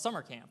a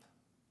summer camp.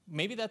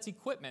 Maybe that's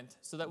equipment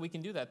so that we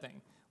can do that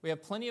thing. We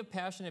have plenty of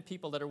passionate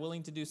people that are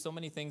willing to do so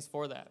many things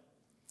for that.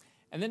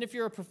 And then if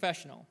you're a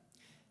professional,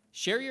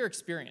 share your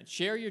experience,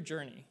 share your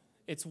journey.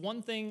 It's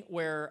one thing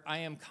where I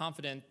am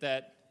confident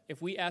that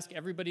if we ask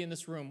everybody in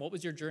this room, what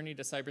was your journey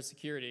to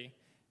cybersecurity?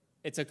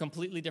 It's a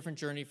completely different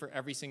journey for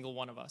every single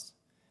one of us.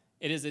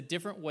 It is a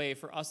different way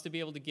for us to be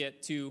able to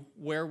get to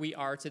where we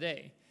are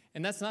today.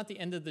 And that's not the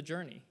end of the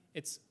journey.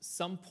 It's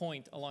some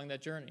point along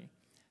that journey.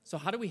 So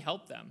how do we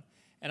help them?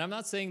 And I'm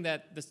not saying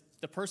that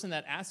the person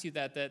that asks you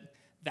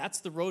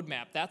that's the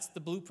roadmap, that's the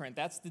blueprint,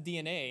 that's the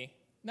DNA.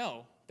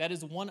 No, that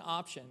is one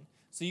option.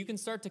 So you can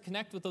start to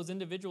connect with those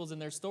individuals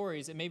and their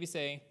stories and maybe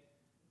say,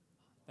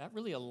 that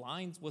really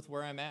aligns with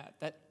where I'm at.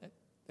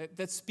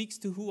 That speaks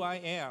to who I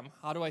am.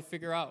 How do I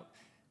figure out?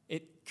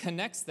 It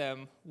connects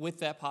them with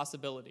that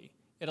possibility.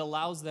 It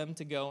allows them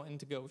to go and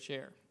to go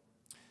share.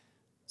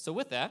 So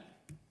with that,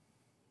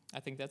 I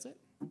think that's it.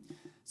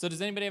 So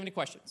does anybody have any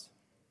questions?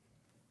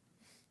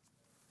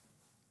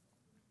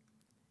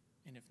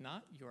 And if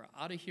not, you are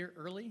out of here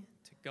early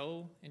to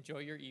go enjoy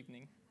your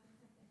evening.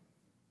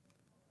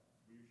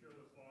 Will you share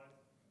the slides?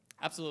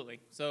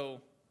 Absolutely.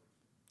 So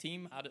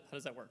team, how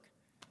does that work?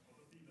 I'll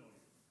just email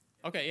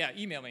you. Okay, yeah,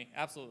 email me,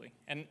 absolutely.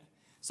 And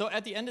so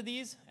at the end of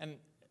these, and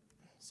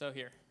so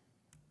here.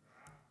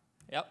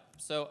 Yep,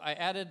 so I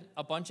added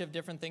a bunch of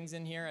different things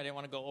in here. I didn't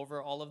want to go over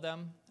all of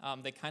them.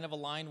 They kind of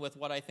align with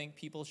what I think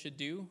people should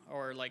do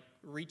or like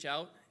reach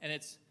out, and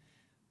it's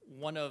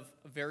one of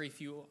very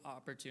few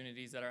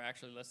opportunities that are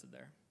actually listed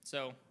there.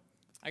 So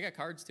I got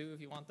cards too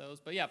if you want those.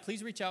 But yeah,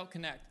 please reach out,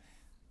 connect.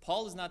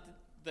 Paul is not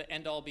the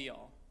end-all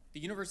be-all. The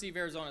University of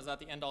Arizona is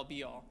not the end-all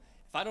be-all.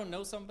 If I don't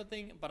know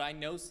something, but I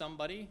know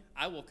somebody,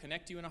 I will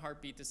connect you in a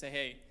heartbeat to say,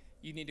 hey,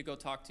 you need to go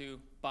talk to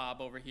Bob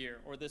over here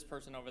or this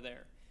person over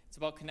there. It's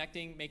about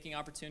connecting, making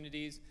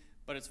opportunities,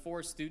 but it's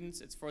for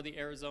students, it's for the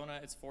Arizona,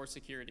 it's for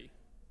security.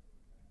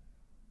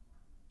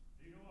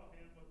 Do you know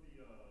offhand what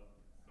the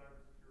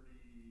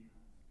cybersecurity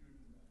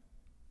student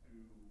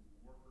to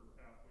worker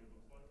pathway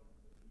looks like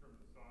in terms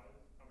of size?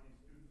 How many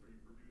students are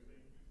you producing?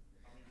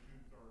 How many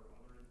students are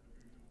other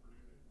institutions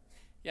producing?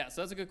 Yeah,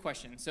 so that's a good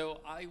question.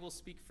 So I will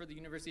speak for the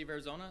University of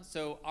Arizona.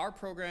 So our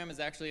program is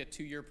actually a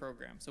 2-year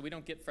program. So we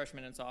don't get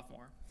freshman and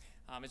sophomore.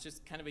 It's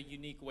just kind of a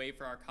unique way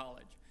for our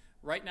college.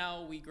 Right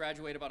now, we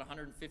graduate about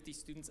 150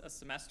 students a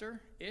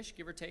semester-ish,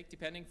 give or take,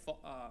 depending.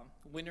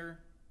 Winter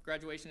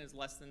graduation is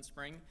less than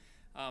spring.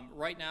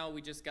 Right now,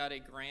 we just got a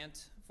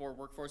grant for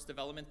workforce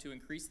development to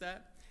increase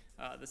that.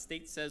 The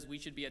state says we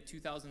should be at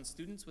 2,000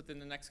 students within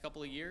the next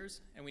couple of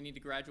years, and we need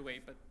to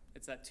graduate, but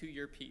it's that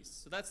 2-year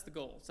piece. So that's the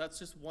goal. So that's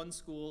just one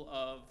school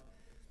of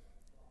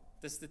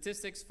the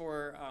statistics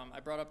for, I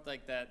brought up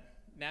like that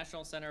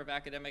National Center of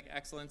Academic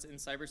Excellence in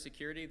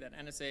Cybersecurity, that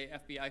NSA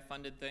FBI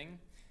funded thing.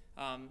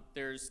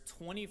 There's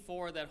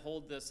 24 that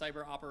hold the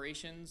cyber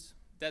operations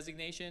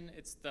designation.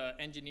 It's the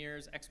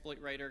engineers, exploit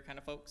writer kind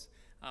of folks,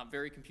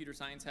 very computer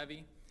science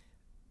heavy.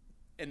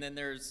 And then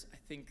there's, I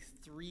think,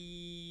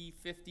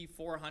 350,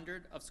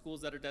 400 of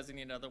schools that are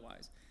designated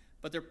otherwise.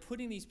 But they're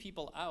putting these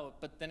people out,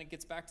 but then it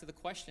gets back to the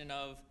question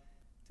of,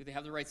 do they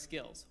have the right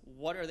skills?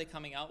 What are they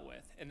coming out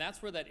with? And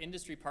that's where that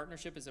industry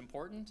partnership is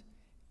important.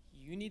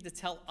 You need to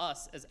tell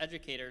us as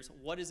educators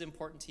what is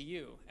important to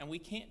you. And we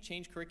can't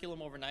change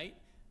curriculum overnight.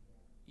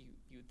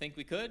 You would think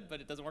we could, but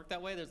it doesn't work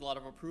that way. There's a lot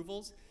of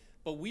approvals.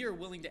 but we are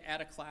willing to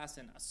add a class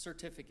in, a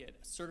certificate,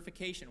 a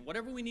certification,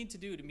 whatever we need to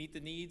do to meet the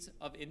needs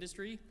of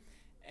industry.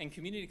 And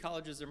community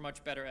colleges are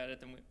much better at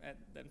it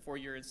than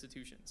four-year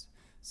institutions.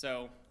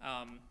 So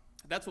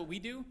that's what we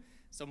do.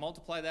 So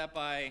multiply that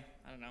by,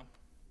 I don't know,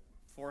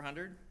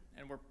 400,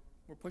 and we're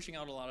pushing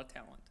out a lot of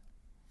talent.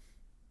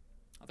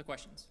 Other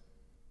questions?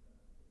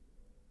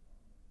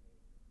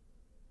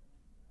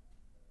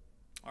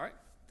 All right.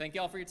 Thank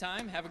you all for your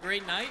time. Have a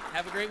great night.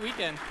 Have a great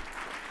weekend. Oh,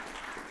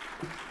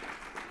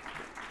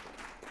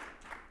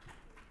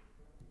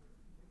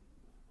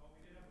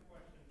 we did have a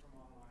question from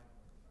online.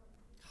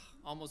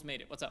 Almost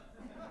made it. What's up?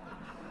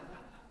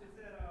 It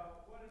said,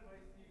 what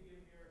advice do you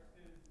give your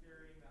students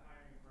during the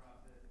hiring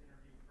process,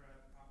 interview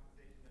prep,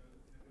 compensation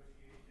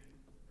negotiation,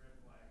 red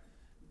flags?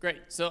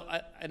 Great. So,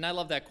 and I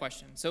love that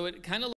question. So it kind of